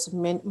towards a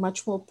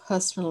much more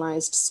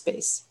personalized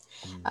space.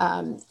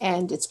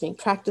 And it's being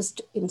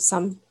practiced in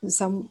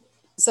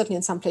certainly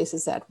in some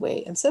places that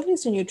way. And certainly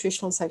as a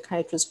nutritional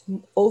psychiatrist,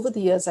 over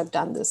the years I've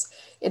done this,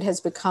 it has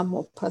become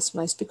more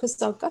personalized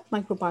because our gut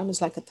microbiome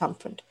is like a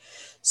thumbprint.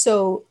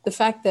 So the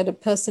fact that a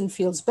person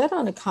feels better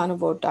on a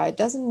carnivore diet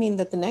doesn't mean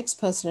that the next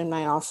person in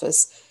my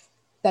office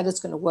that it's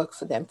going to work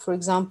for them. For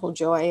example,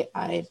 Joe,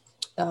 I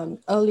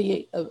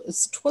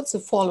towards the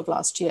fall of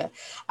last year,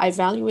 I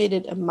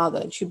evaluated a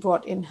mother and she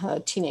brought in her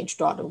teenage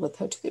daughter with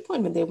her to the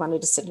appointment. They wanted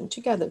to sit in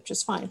together, which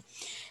is fine.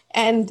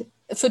 And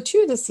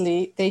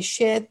fortuitously, they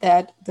shared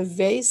that the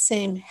very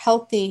same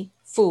healthy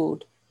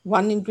food,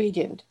 one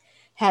ingredient,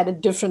 had a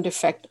different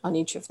effect on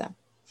each of them.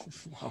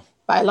 Wow.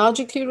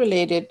 Biologically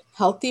related,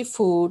 healthy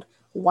food,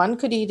 one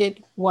could eat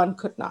it, one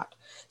could not.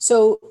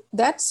 So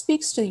that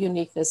speaks to the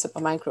uniqueness of a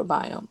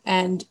microbiome.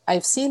 And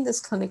I've seen this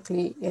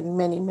clinically in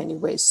many, many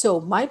ways. So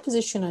my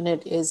position on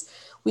it is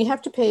we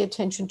have to pay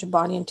attention to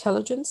body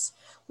intelligence.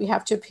 We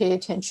have to pay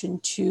attention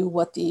to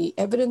what the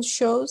evidence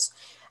shows.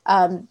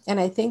 And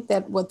I think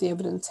that what the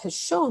evidence has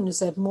shown is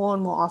that more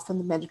and more often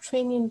the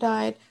Mediterranean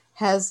diet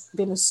has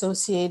been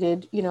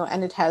associated,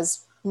 and it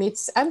has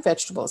meats and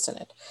vegetables in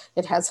it.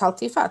 It has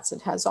healthy fats.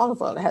 It has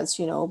olive oil. It has,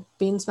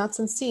 beans, nuts,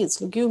 and seeds,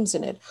 legumes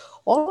in it.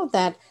 All of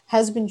that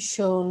has been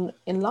shown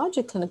in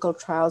larger clinical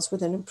trials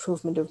with an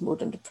improvement of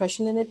mood and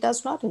depression, and it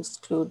does not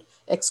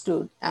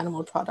exclude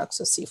animal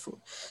products or seafood.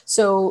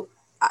 So,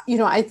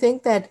 I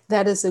think that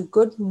that is a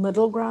good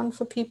middle ground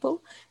for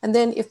people. And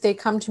then if they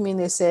come to me and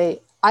they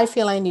say, I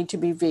feel I need to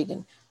be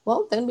vegan,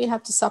 well, then we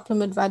have to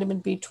supplement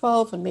vitamin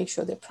B12 and make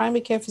sure their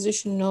primary care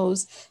physician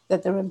knows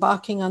that they're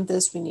embarking on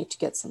this. We need to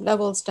get some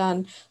levels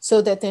done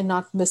so that they're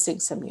not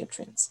missing some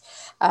nutrients.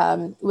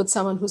 With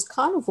someone who's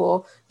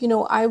carnivore,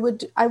 I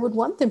would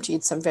want them to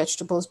eat some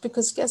vegetables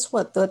because guess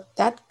what?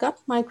 That gut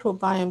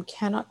microbiome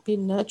cannot be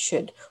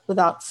nurtured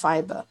without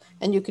fiber.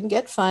 And you can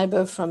get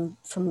fiber from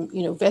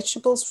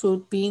vegetables,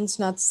 fruit, beans,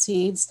 nuts,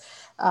 seeds,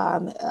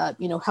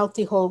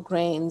 healthy whole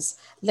grains,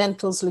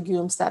 lentils,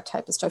 legumes, that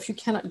type of stuff. You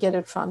cannot get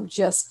it from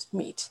just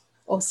meat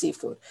or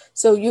seafood.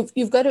 So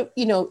you've got to,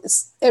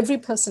 every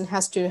person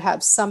has to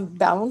have some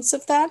balance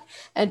of that.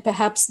 And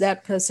perhaps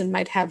that person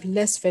might have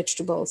less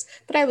vegetables.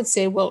 But I would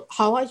say, well,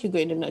 how are you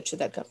going to nurture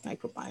that gut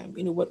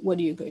microbiome? What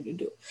are you going to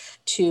do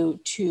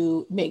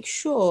to make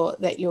sure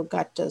that your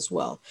gut does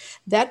well?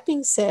 That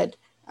being said,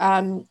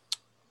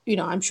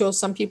 I'm sure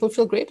some people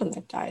feel great on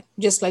that diet,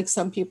 just like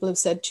some people have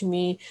said to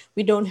me,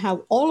 we don't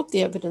have all of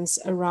the evidence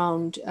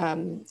around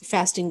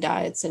fasting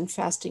diets and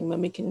fasting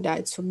mimicking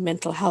diets for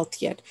mental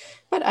health yet.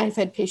 But I've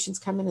had patients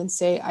come in and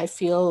say, I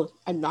feel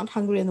I'm not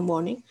hungry in the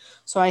morning.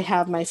 So I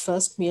have my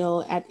first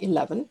meal at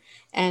 11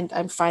 and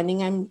I'm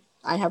finding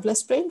I have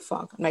less brain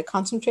fog. My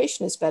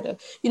concentration is better.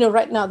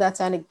 Right now that's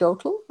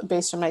anecdotal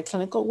based on my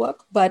clinical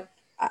work, but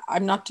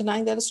I'm not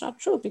denying that it's not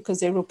true because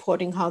they're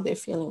reporting how they're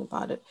feeling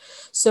about it.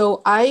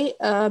 So I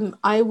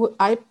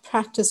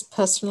practice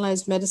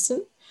personalized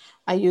medicine.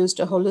 I used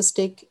a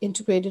holistic,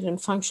 integrated,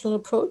 and functional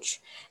approach.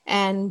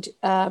 And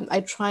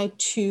I try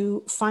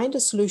to find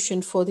a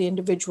solution for the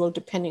individual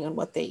depending on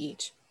what they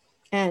eat.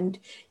 And,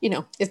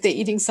 if they're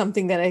eating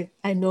something that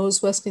I know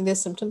is worsening their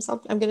symptoms,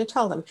 I'm going to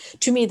tell them.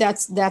 To me,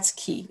 that's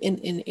key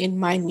in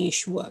my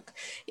niche work.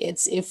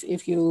 It's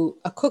if you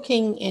are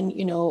cooking and,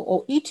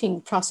 or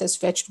eating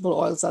processed vegetable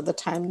oils all the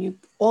time,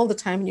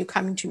 and you're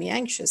coming to me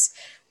anxious,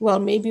 well,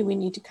 maybe we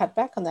need to cut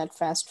back on that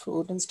fast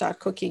food and start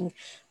cooking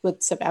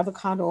with some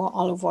avocado or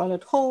olive oil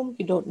at home.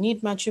 You don't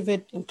need much of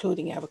it,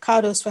 including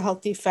avocados for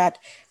healthy fat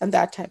and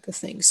that type of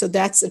thing. So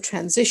that's a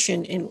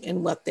transition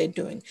in what they're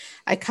doing.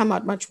 I come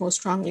out much more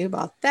strongly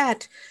about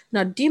that,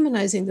 not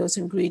demonizing those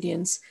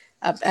ingredients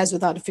as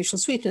with artificial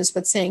sweeteners,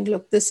 but saying,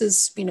 look, this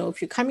is, if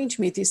you're coming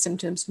to me with these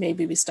symptoms,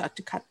 maybe we start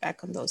to cut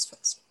back on those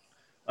first.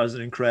 was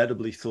an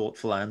incredibly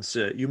thoughtful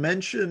answer. You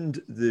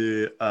mentioned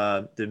the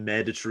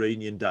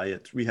Mediterranean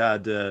diet. We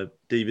had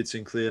David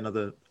Sinclair,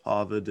 another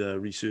Harvard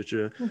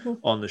researcher,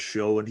 on the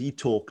show, and he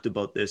talked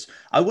about this.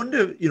 I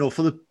wonder,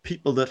 for the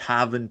people that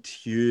haven't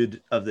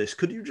heard of this,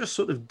 could you just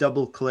sort of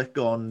double click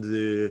on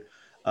the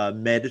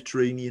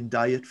Mediterranean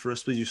diet for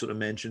us, please? You sort of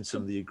mentioned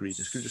some of the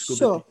ingredients. Could you just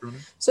go a bit deeper on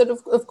it? So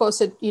of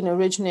course it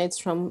originates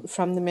from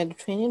the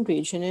Mediterranean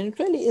region, and it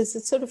really is,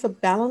 it's sort of a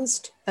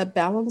balance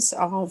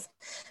of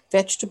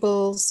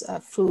vegetables,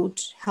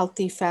 fruit,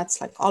 healthy fats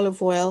like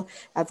olive oil,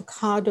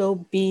 avocado,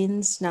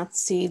 beans, nuts,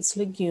 seeds,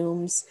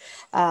 legumes.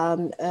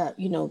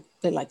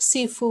 They like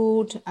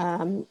seafood.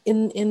 In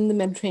the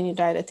Mediterranean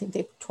diet, I think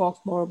they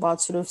talk more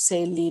about sort of,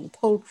 say, lean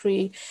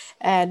poultry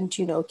and,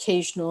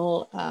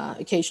 occasional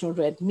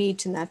red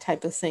meat and that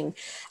type of thing.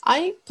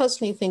 I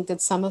personally think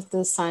that some of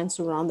the science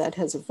around that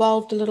has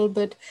evolved a little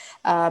bit,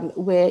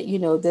 where,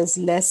 there's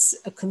less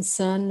a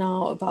concern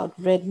now about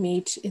red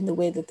meat in the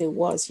way that there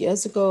was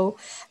years ago.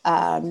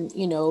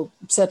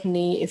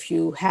 Certainly if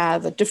you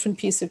have a different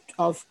piece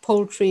of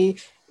poultry,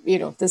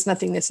 there's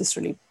nothing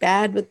necessarily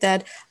bad with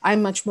that.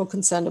 I'm much more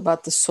concerned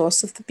about the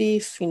source of the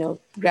beef.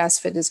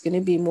 Grass-fed is going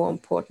to be more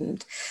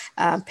important.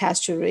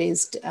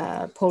 Pasture-raised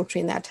poultry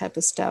and that type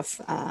of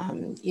stuff,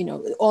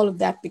 all of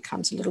that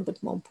becomes a little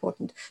bit more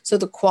important. So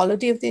the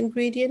quality of the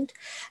ingredient,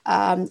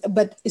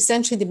 but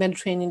essentially the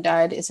Mediterranean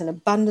diet is an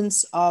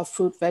abundance of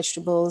fruit,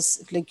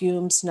 vegetables,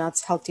 legumes,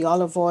 nuts, healthy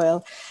olive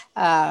oil,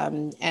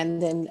 and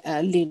then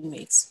lean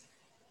meats.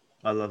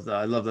 I love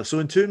that. So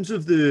in terms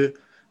of the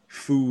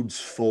foods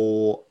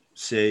for,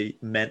 say,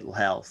 mental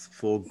health,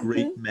 for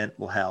great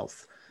mental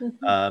health,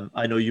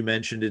 I know you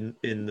mentioned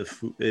in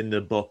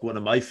the book one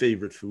of my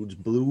favorite foods,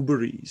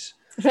 blueberries.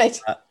 Right.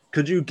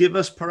 Could you give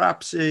us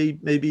perhaps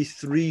maybe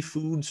 3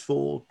 foods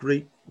for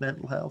great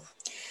mental health?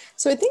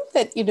 So I think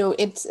that,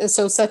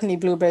 so certainly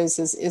blueberries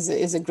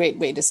is a great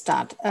way to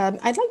start.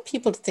 I'd like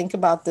people to think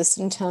about this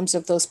in terms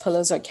of those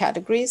pillars or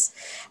categories.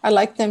 I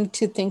like them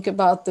to think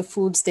about the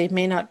foods they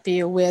may not be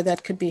aware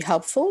that could be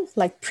helpful,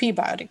 like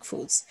prebiotic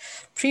foods.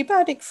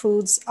 Prebiotic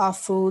foods are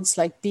foods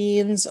like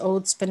beans,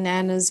 oats,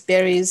 bananas,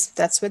 berries.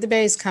 That's where the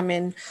berries come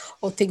in.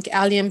 Or think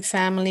allium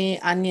family,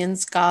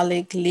 onions,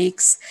 garlic,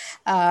 leeks,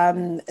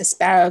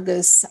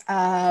 asparagus.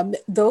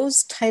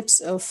 Those types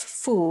of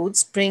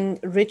foods bring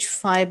rich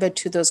fiber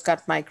to those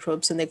gut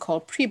microbes, and they're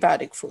called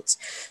prebiotic foods.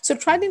 So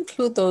try to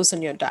include those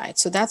in your diet.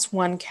 So that's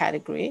one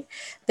category.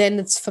 Then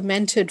it's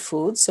fermented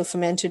foods. So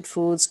fermented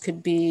foods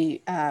could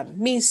be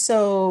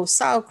miso,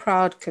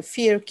 sauerkraut,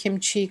 kefir,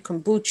 kimchi,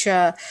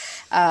 kombucha,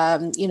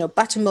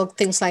 buttermilk,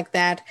 things like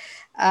that.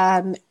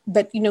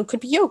 But,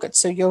 could be yogurt.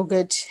 So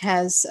yogurt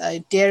has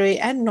dairy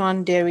and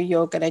non-dairy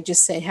yogurt. I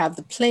just say have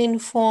the plain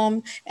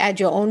form, add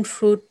your own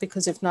fruit,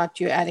 because if not,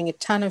 you're adding a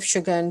ton of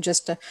sugar, and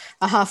just a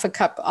half a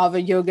cup of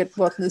a yogurt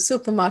bought in the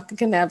supermarket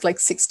can have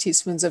like 6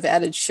 teaspoons of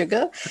added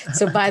sugar.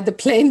 So buy the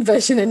plain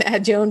version and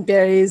add your own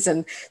berries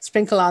and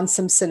sprinkle on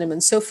some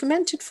cinnamon. So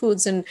fermented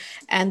foods and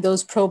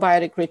those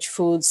probiotic rich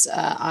foods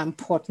are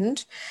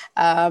important.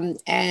 So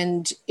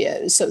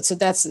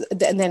that's,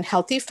 and then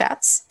healthy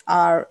fats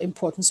are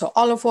important. So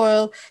olive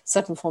oil,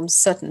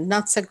 certain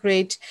nuts are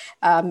great.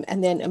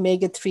 And then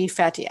omega-3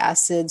 fatty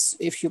acids.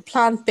 If you're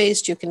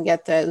plant-based, you can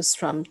get those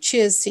from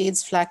chia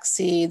seeds, flax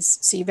seeds,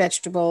 sea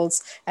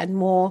vegetables, and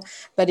more.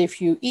 But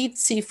if you eat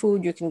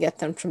seafood, you can get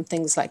them from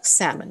things like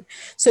salmon.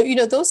 So,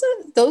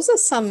 those are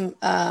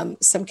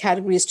some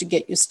categories to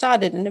get you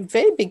started. And a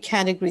very big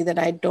category that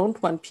I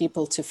don't want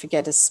people to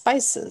forget is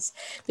spices,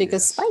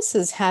 because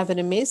spices have an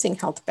amazing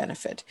health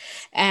benefit.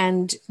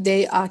 And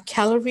they are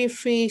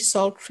calorie-free,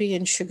 salt-free,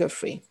 and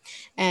sugar-free.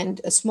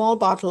 And a small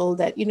bottle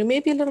that, may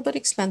be a little bit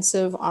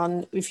expensive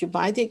if you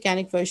buy the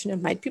organic version,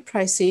 it might be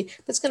pricey,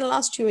 but it's going to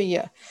last you a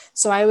year.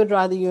 So I would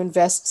rather you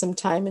invest some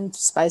time in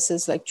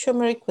spices like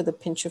turmeric with a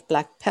pinch of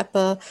black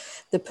pepper.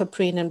 The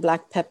piperine and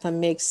black pepper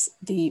makes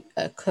the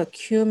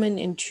curcumin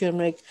in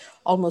turmeric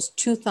almost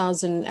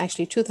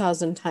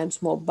 2,000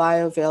 times more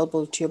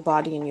bioavailable to your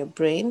body and your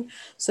brain.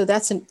 So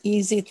that's an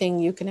easy thing.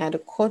 You can add a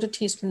 1/4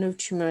 teaspoon of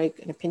turmeric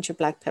and a pinch of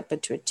black pepper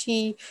to a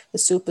tea, a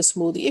soup, a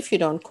smoothie, if you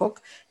don't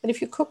cook. But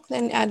if you cook,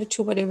 then add it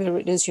to whatever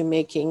it is you're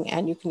making,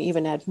 and you can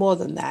even add more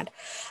than that.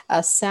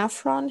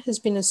 Saffron has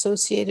been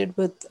associated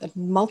with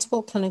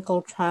multiple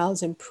clinical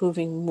trials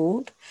improving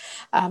mood.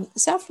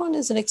 Saffron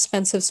is an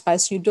expensive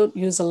spice. You don't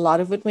use a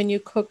lot of it when you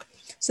cook.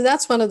 So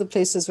that's one of the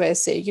places where I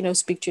say,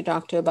 speak to your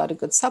doctor about a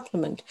good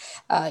supplement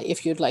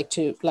if you'd like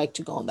to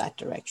go in that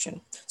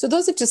direction. So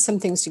those are just some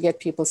things to get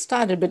people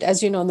started. But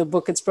as you know, in the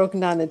book, it's broken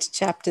down into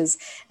chapters,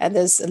 and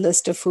there's a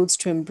list of foods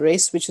to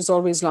embrace, which is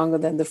always longer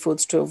than the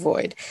foods to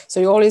avoid. So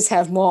you always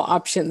have more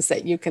options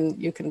that you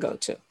can go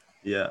to.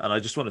 Yeah, and I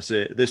just want to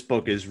say this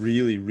book is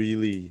really,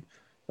 really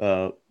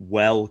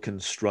well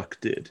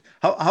constructed.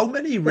 How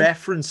many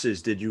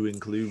references did you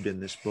include in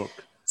this book?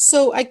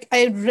 So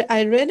I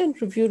read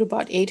and reviewed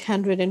about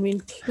 800, and we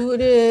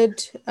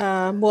included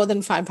more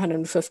than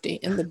 550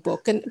 in the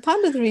book. And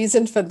part of the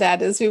reason for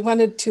that is we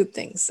wanted two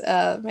things.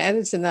 My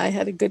editor and I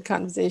had a good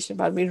conversation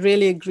about it. We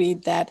really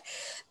agreed that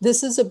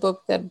this is a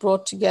book that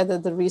brought together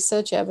the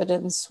research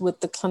evidence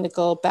with the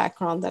clinical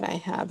background that I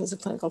have as a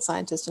clinical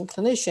scientist and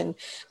clinician.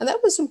 And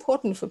that was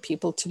important for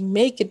people to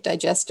make it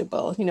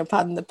digestible,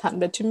 pardon the pun,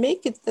 but to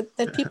make it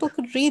that people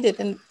could read it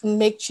and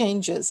make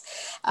changes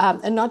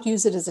and not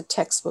use it as a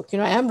textbook.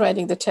 I am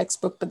writing the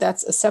textbook, but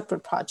that's a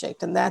separate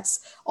project. And that's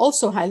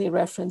also highly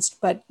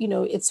referenced, but,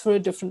 it's for a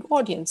different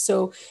audience.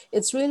 So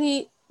it's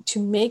really to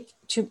make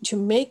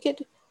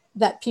it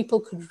that people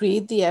could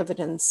read the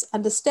evidence,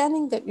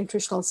 understanding that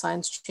nutritional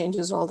science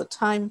changes all the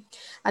time,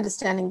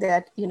 understanding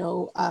that,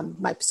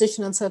 my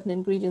position on certain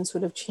ingredients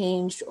would have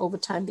changed over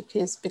time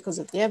because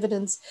of the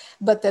evidence,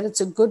 but that it's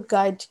a good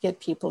guide to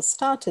get people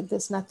started.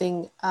 There's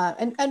nothing,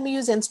 and we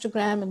use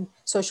Instagram and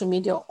social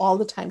media all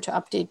the time to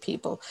update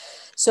people.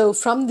 So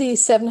from the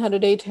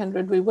 700,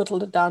 800, we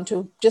whittled it down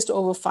to just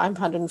over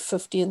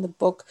 550 in the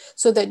book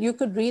so that you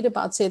could read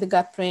about, say, the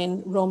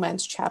gut-brain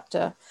romance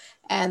chapter,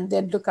 and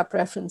then look up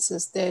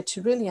references there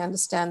to really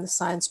understand the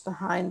science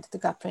behind the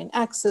gut-brain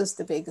axis,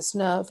 the vagus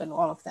nerve, and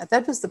all of that.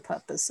 That was the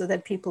purpose, so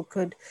that people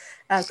could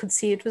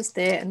see it was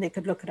there and they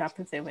could look it up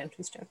if they were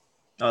interested.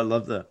 I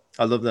love that.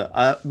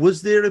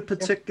 Was there a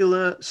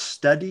particular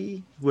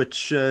study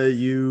which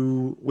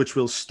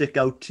will stick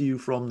out to you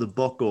from the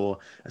book, or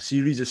a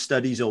series of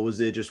studies, or was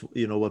there just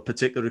a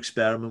particular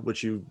experiment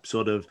which you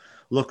sort of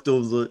looked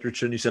over the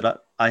literature and you said,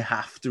 I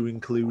have to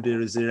include it?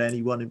 Is there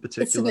anyone in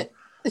particular?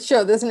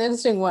 Sure, there's an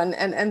interesting one,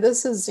 and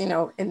this is,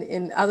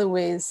 in other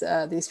ways,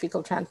 these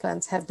fecal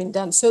transplants have been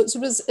done. So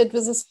it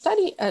was a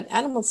study, an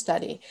animal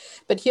study,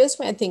 but here's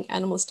where I think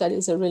animal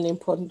studies are really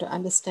important to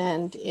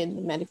understand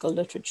in medical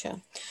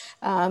literature.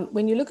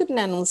 When you look at an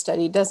animal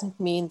study, it doesn't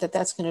mean that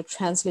that's going to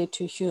translate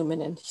to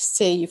human and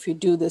say, if you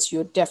do this,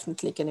 you're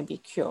definitely going to be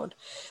cured.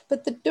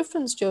 But the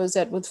difference, Joe, is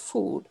that with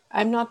food,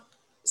 I'm not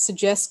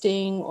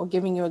suggesting or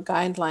giving you a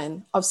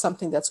guideline of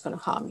something that's going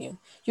to harm you.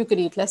 You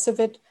could eat less of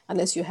it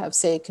unless you have,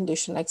 say, a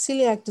condition like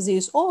celiac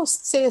disease or,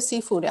 say, a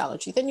seafood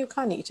allergy, then you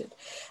can't eat it.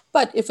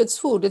 But if it's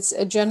food, it's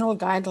a general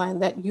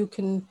guideline that you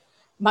can,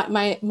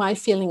 my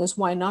feeling is,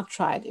 why not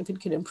try it if it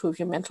could improve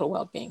your mental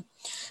well-being?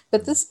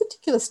 But this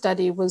particular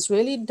study was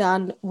really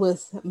done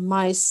with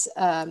mice,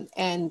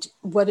 and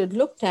what it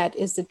looked at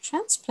is the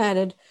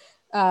transplanted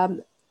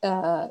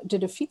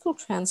did a fecal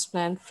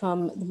transplant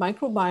from the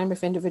microbiome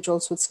of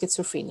individuals with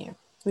schizophrenia,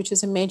 which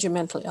is a major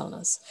mental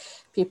illness.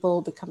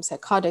 People become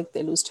psychotic,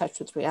 they lose touch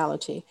with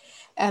reality.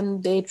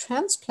 And they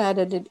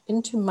transplanted it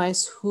into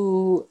mice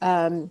who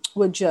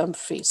were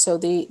germ-free. So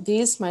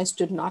these mice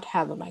did not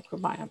have a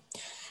microbiome.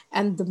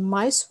 And the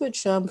mice who were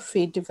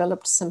germ-free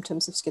developed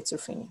symptoms of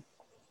schizophrenia.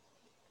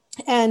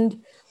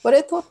 And what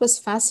I thought was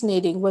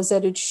fascinating was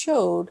that it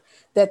showed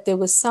that there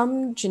was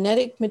some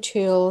genetic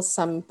material,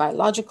 some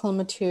biological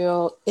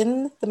material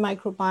in the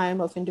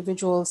microbiome of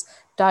individuals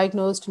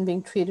diagnosed and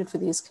being treated for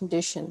these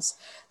conditions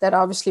that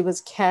obviously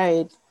was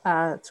carried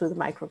through the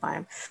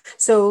microbiome.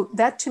 So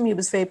that to me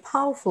was very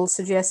powerful,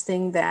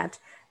 suggesting that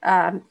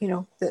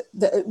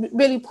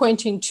really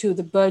pointing to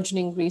the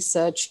burgeoning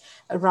research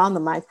around the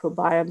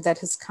microbiome that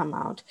has come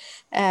out.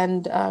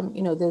 And,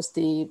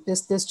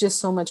 there's just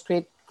so much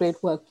great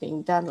work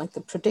being done, like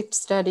the PREDICT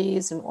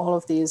studies and all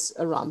of these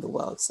around the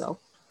world. So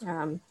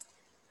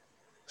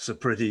it's a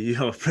pretty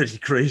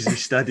crazy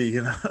study,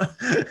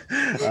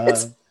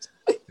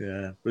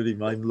 yeah, pretty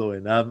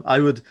mind-blowing. I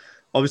would,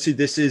 obviously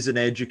this is an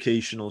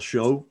educational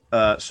show,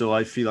 so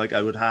I feel like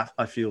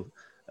I feel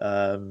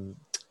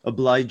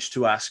obliged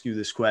to ask you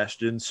this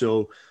question.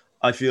 So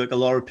I feel like a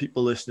lot of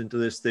people listening to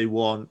this, they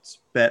want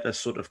better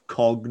sort of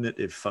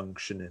cognitive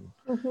functioning.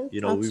 Mm-hmm,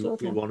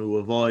 we want to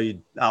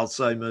avoid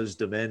Alzheimer's,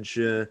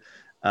 dementia.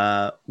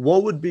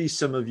 What would be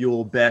some of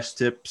your best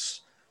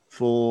tips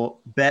for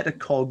better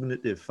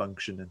cognitive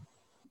functioning?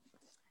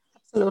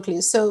 Absolutely.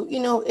 So,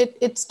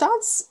 it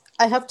starts,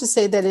 I have to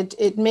say that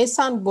it may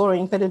sound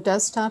boring, but it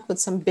does start with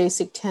some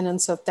basic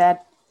tenets of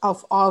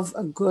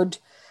a good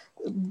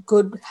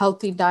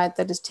healthy diet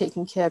that is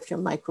taking care of your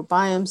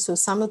microbiome. So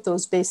some of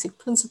those basic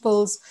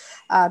principles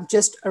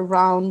just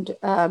around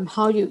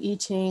how you're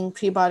eating,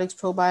 prebiotics,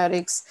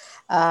 probiotics,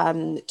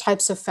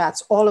 types of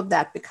fats, all of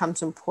that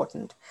becomes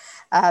important.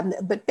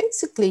 But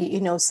basically,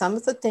 some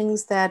of the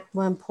things that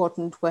were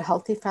important were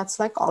healthy fats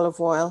like olive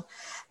oil,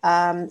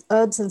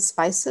 herbs and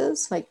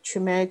spices like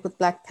turmeric with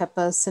black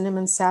pepper,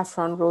 cinnamon,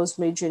 saffron,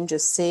 rosemary, ginger,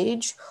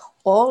 sage,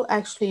 all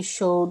actually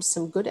showed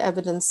some good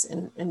evidence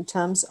in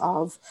terms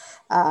of,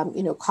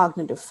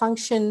 cognitive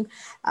function.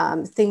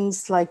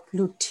 Things like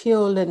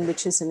luteolin,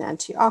 which is an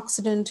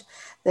antioxidant,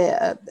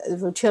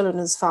 Rutherford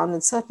is found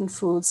in certain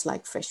foods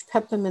like fresh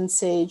peppermint,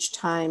 sage,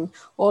 thyme.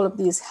 All of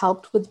these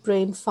helped with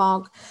brain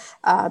fog.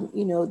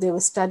 There were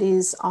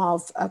studies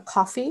of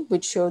coffee,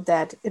 which showed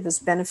that it was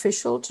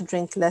beneficial to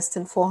drink less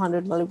than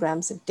 400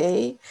 milligrams a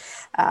day.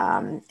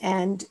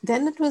 And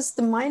then it was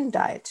the MIND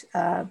diet,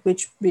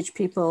 which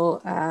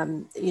people,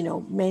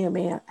 may or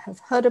may have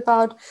heard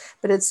about,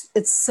 but it's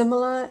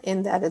similar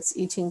in that it's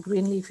eating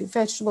green leafy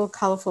vegetable,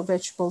 colorful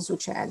vegetables,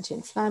 which are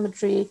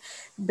anti-inflammatory,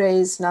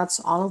 berries, nuts,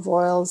 olive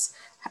oils,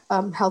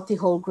 healthy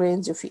whole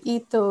grains if you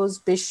eat those,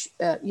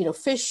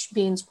 fish,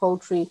 beans,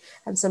 poultry,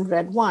 and some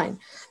red wine.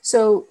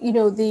 So,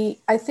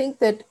 I think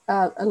that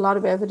a lot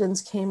of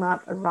evidence came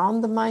out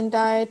around the MIND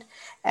diet.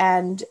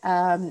 And,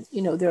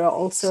 there are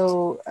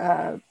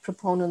also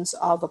proponents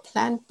of a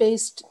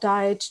plant-based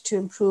diet to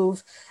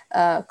improve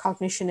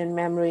cognition and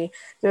memory.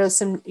 There are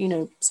some,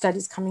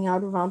 studies coming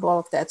out around all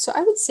of that. So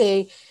I would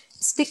say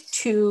stick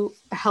to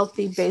a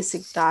healthy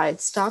basic diet.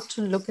 Start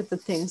to look at the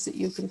things that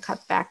you can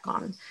cut back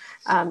on.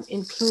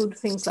 Include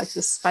things like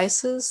the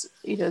spices.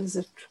 There's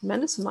a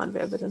tremendous amount of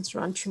evidence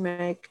around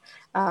turmeric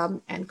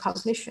and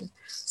cognition.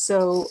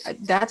 So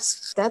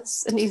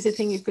that's an easy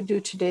thing you could do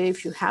today.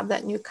 If you have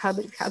that in your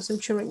cupboard, if you have some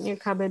turmeric in your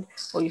cupboard,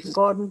 or you can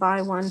go out and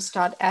buy one,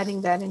 start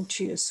adding that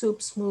into your soup,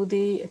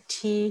 smoothie, a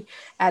tea,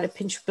 add a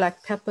pinch of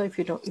black pepper. If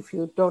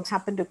you don't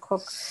happen to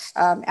cook,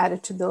 add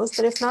it to those.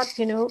 But if not,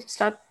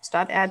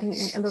 start adding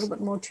a little bit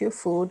more to your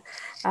food.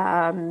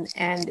 And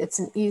it's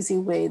an easy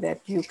way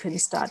that you can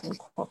start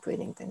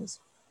incorporating things.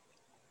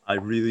 I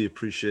really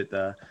appreciate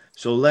that.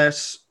 So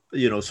let's,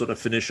 sort of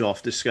finish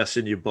off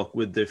discussing your book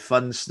with the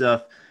fun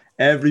stuff.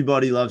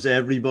 Everybody wants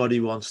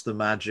the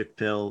magic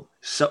pill.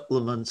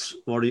 Supplements,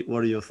 what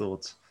are your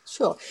thoughts?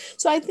 Sure.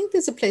 So I think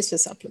there's a place for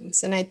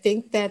supplements. And I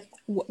think that,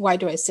 why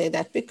do I say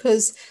that?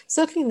 Because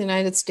certainly in the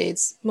United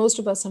States, most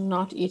of us are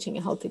not eating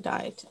a healthy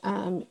diet.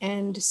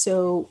 And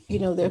so,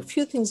 there are a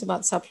few things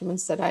about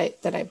supplements that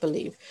I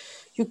believe.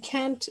 You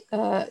can't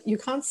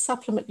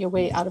supplement your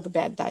way out of a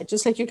bad diet,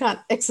 just like you can't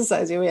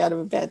exercise your way out of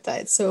a bad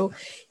diet. So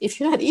if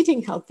you're not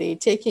eating healthy,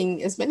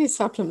 taking as many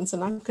supplements are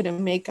not going to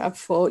make up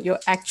for your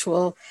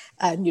actual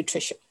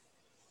nutrition.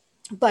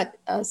 But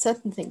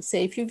certain things,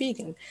 say if you're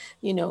vegan,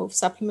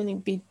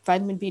 supplementing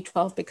vitamin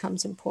B12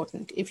 becomes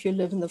important. If you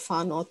live in the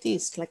far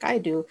Northeast, like I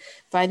do,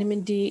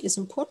 vitamin D is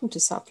important to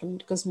supplement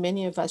because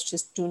many of us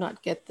just do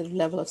not get the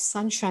level of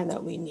sunshine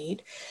that we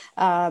need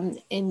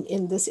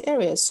in this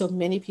area. So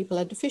many people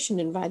are deficient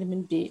in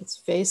vitamin D.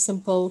 It's very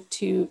simple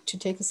to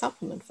take a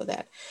supplement for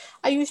that.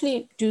 I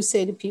usually do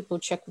say to people,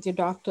 check with your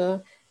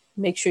doctor.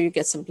 Make sure you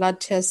get some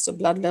blood tests or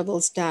blood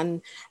levels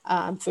done.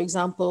 For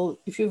example,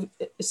 if you've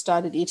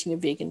started eating a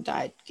vegan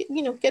diet,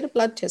 get a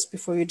blood test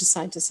before you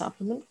decide to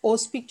supplement, or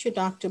speak to your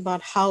doctor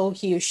about how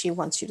he or she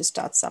wants you to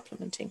start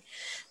supplementing.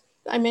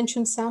 I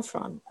mentioned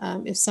saffron.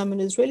 If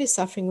someone is really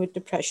suffering with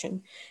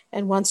depression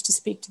and wants to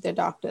speak to their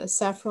doctor,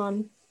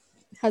 saffron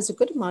has a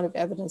good amount of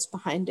evidence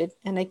behind it.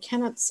 And I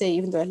cannot say,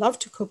 even though I love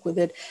to cook with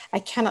it, I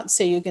cannot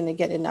say you're going to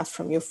get enough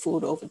from your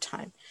food over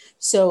time.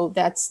 So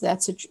that's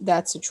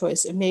a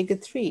choice.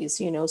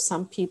 Omega-3s,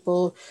 some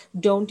people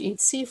don't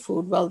eat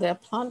seafood. Well, there are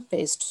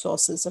plant-based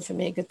sources of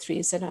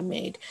omega-3s that are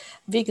made,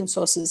 vegan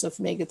sources of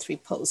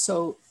omega-3 pills.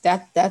 So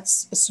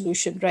that's a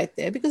solution right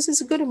there, because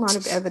there's a good amount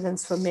of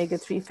evidence for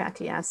omega-3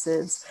 fatty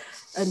acids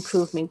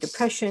improving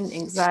depression,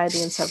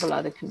 anxiety, and several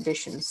other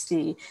conditions.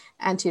 The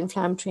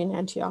anti-inflammatory and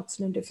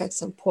antioxidant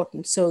effects are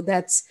important. So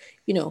that's,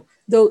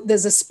 though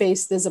there's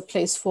a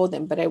place for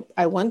them, but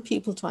I want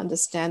people to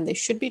understand they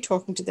should be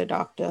talking to their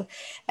doctor,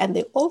 and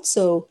they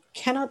also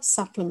cannot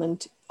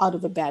supplement out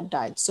of a bad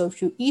diet. So if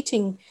you're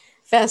eating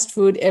fast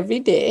food every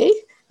day,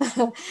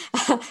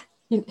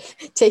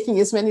 taking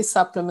as many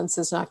supplements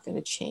is not going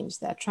to change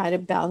that. Try to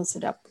balance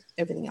it up with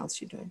everything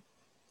else you're doing.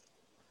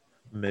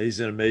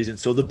 Amazing.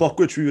 So the book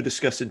which we were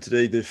discussing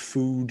today, The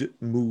Food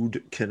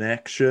Mood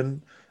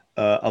Connection,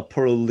 I'll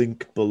put a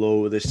link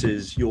below. This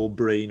is Your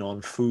Brain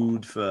on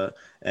Food for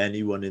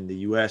anyone in the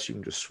US. You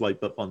can just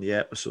swipe up on the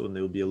episode and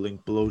there will be a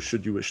link below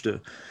should you wish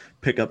to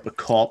pick up a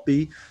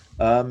copy.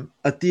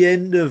 At the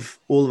end of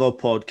all of our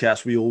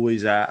podcasts, we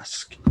always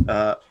ask,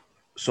 so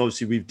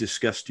obviously we've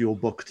discussed your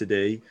book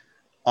today.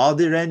 Are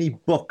there any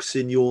books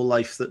in your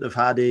life that have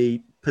had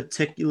a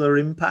particular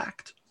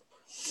impact?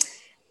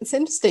 It's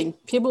interesting.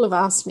 People have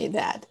asked me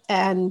that.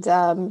 And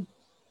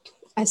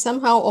I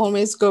somehow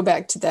always go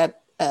back to that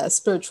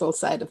spiritual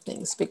side of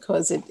things,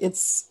 because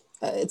it's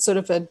sort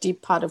of a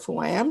deep part of who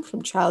I am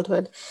from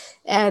childhood.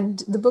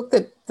 And the book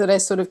that I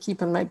sort of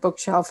keep on my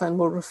bookshelf and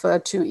will refer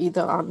to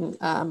either on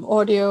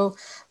audio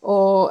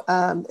or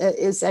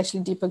is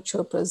actually Deepak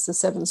Chopra's The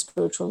 7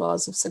 Spiritual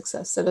Laws of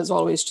Success, that has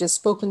always just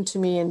spoken to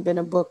me and been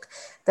a book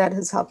that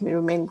has helped me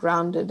remain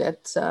grounded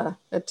at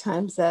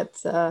times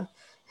that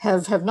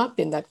have not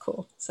been that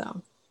cool.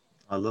 So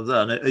I love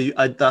that.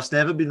 And that's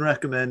never been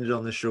recommended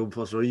on the show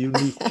before. So a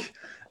unique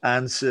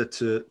answer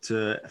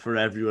for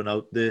everyone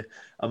out there.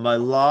 And my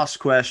last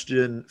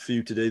question for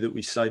you today that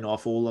we sign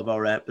off all of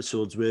our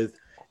episodes with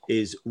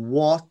is,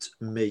 what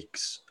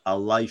makes a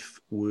life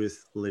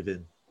worth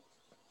living?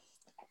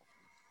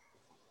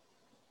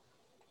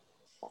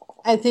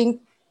 I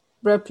think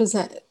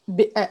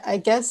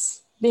I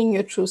guess being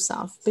your true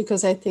self,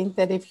 because I think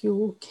that if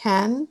you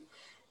can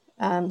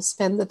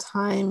spend the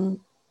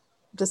time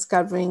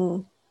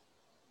discovering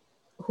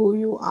who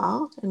you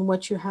are and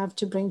what you have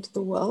to bring to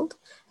the world,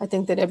 I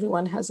think that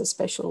everyone has a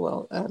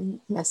special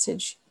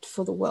message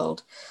for the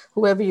world.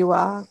 Whoever you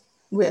are,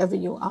 wherever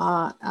you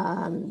are,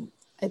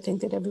 I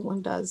think that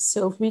everyone does.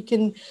 So if we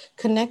can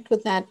connect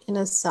with that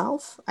inner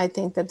self, I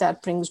think that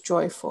that brings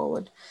joy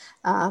forward,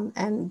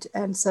 and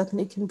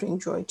certainly can bring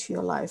joy to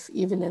your life,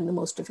 even in the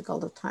most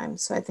difficult of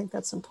times. So I think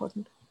that's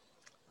important.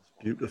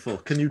 Beautiful.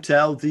 Can you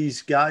tell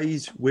these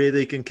guys where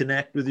they can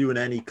connect with you and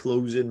any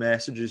closing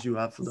messages you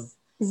have for them?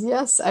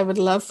 Yes, I would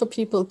love for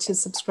people to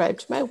subscribe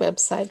to my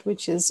website,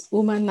 which is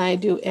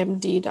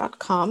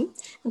umanaidumd.com.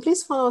 And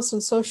please follow us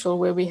on social,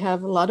 where we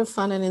have a lot of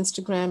fun on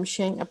Instagram,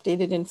 sharing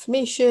updated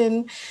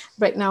information.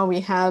 Right now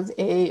we have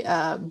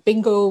a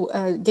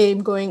bingo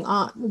game going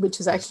on, which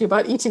is actually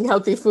about eating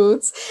healthy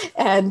foods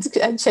and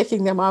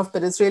checking them off.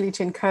 But it's really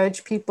to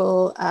encourage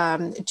people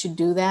to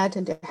do that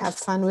and to have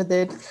fun with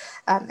it,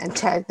 and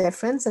tag their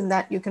friends. And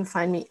that you can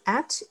find me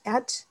at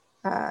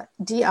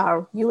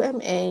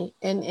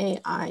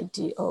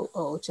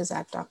DRUMANAIDOO, which is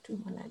at Dr.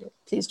 Umanaidu.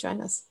 Please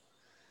join us.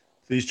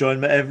 Please join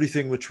me.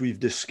 Everything which we've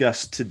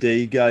discussed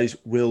today, guys,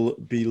 will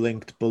be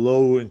linked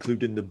below,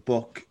 including the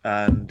book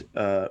and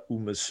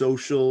Uma's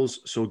socials.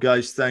 So,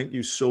 guys, thank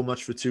you so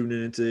much for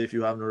tuning in today. If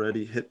you haven't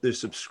already, hit the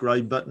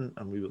subscribe button,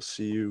 and we will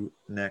see you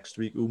next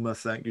week. Uma,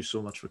 thank you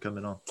so much for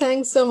coming on.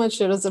 Thanks so much.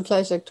 It was a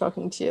pleasure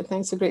talking to you.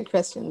 Thanks for great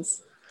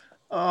questions.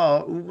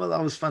 Oh, Uma,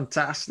 that was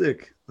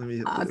fantastic. Let me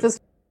hit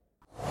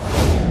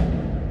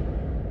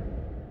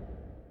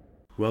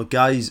Well,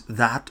 guys,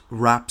 that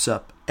wraps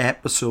up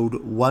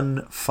episode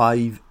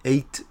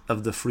 158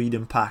 of the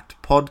Freedom Pact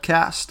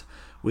podcast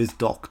with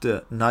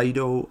Dr.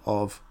 Naidu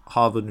of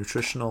Harvard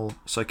Nutritional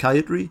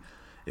Psychiatry.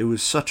 It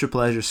was such a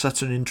pleasure,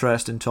 such an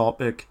interesting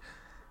topic.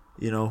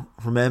 You know,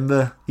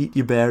 remember, eat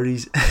your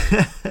berries.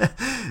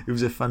 It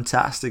was a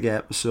fantastic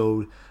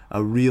episode,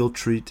 a real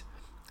treat.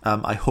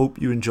 I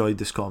hope you enjoyed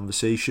this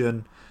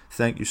conversation.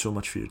 Thank you so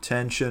much for your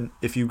attention.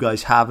 If you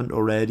guys haven't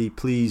already,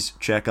 please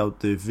check out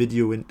the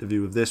video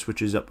interview of this,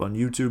 which is up on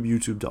YouTube,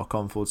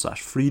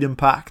 youtube.com/Freedom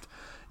Pact.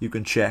 You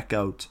can check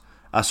out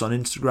us on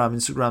Instagram,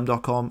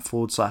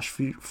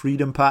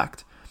 instagram.com/Freedom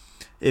Pact.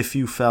 If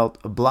you felt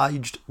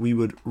obliged, we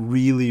would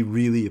really,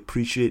 really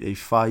appreciate a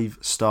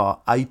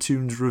 5-star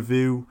iTunes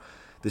review.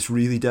 This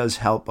really does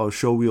help our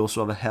show. We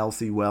also have a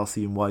Healthy,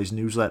 Wealthy and Wise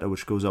newsletter,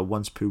 which goes out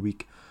once per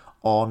week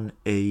on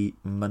a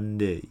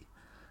Monday.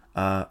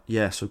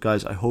 So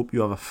guys, I hope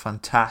you have a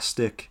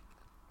fantastic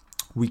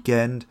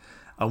weekend,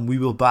 and we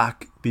will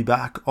be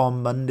back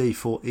on Monday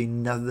for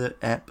another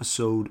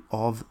episode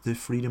of the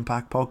Freedom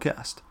Pact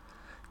podcast.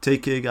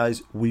 Take care,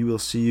 guys. We will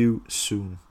see you soon.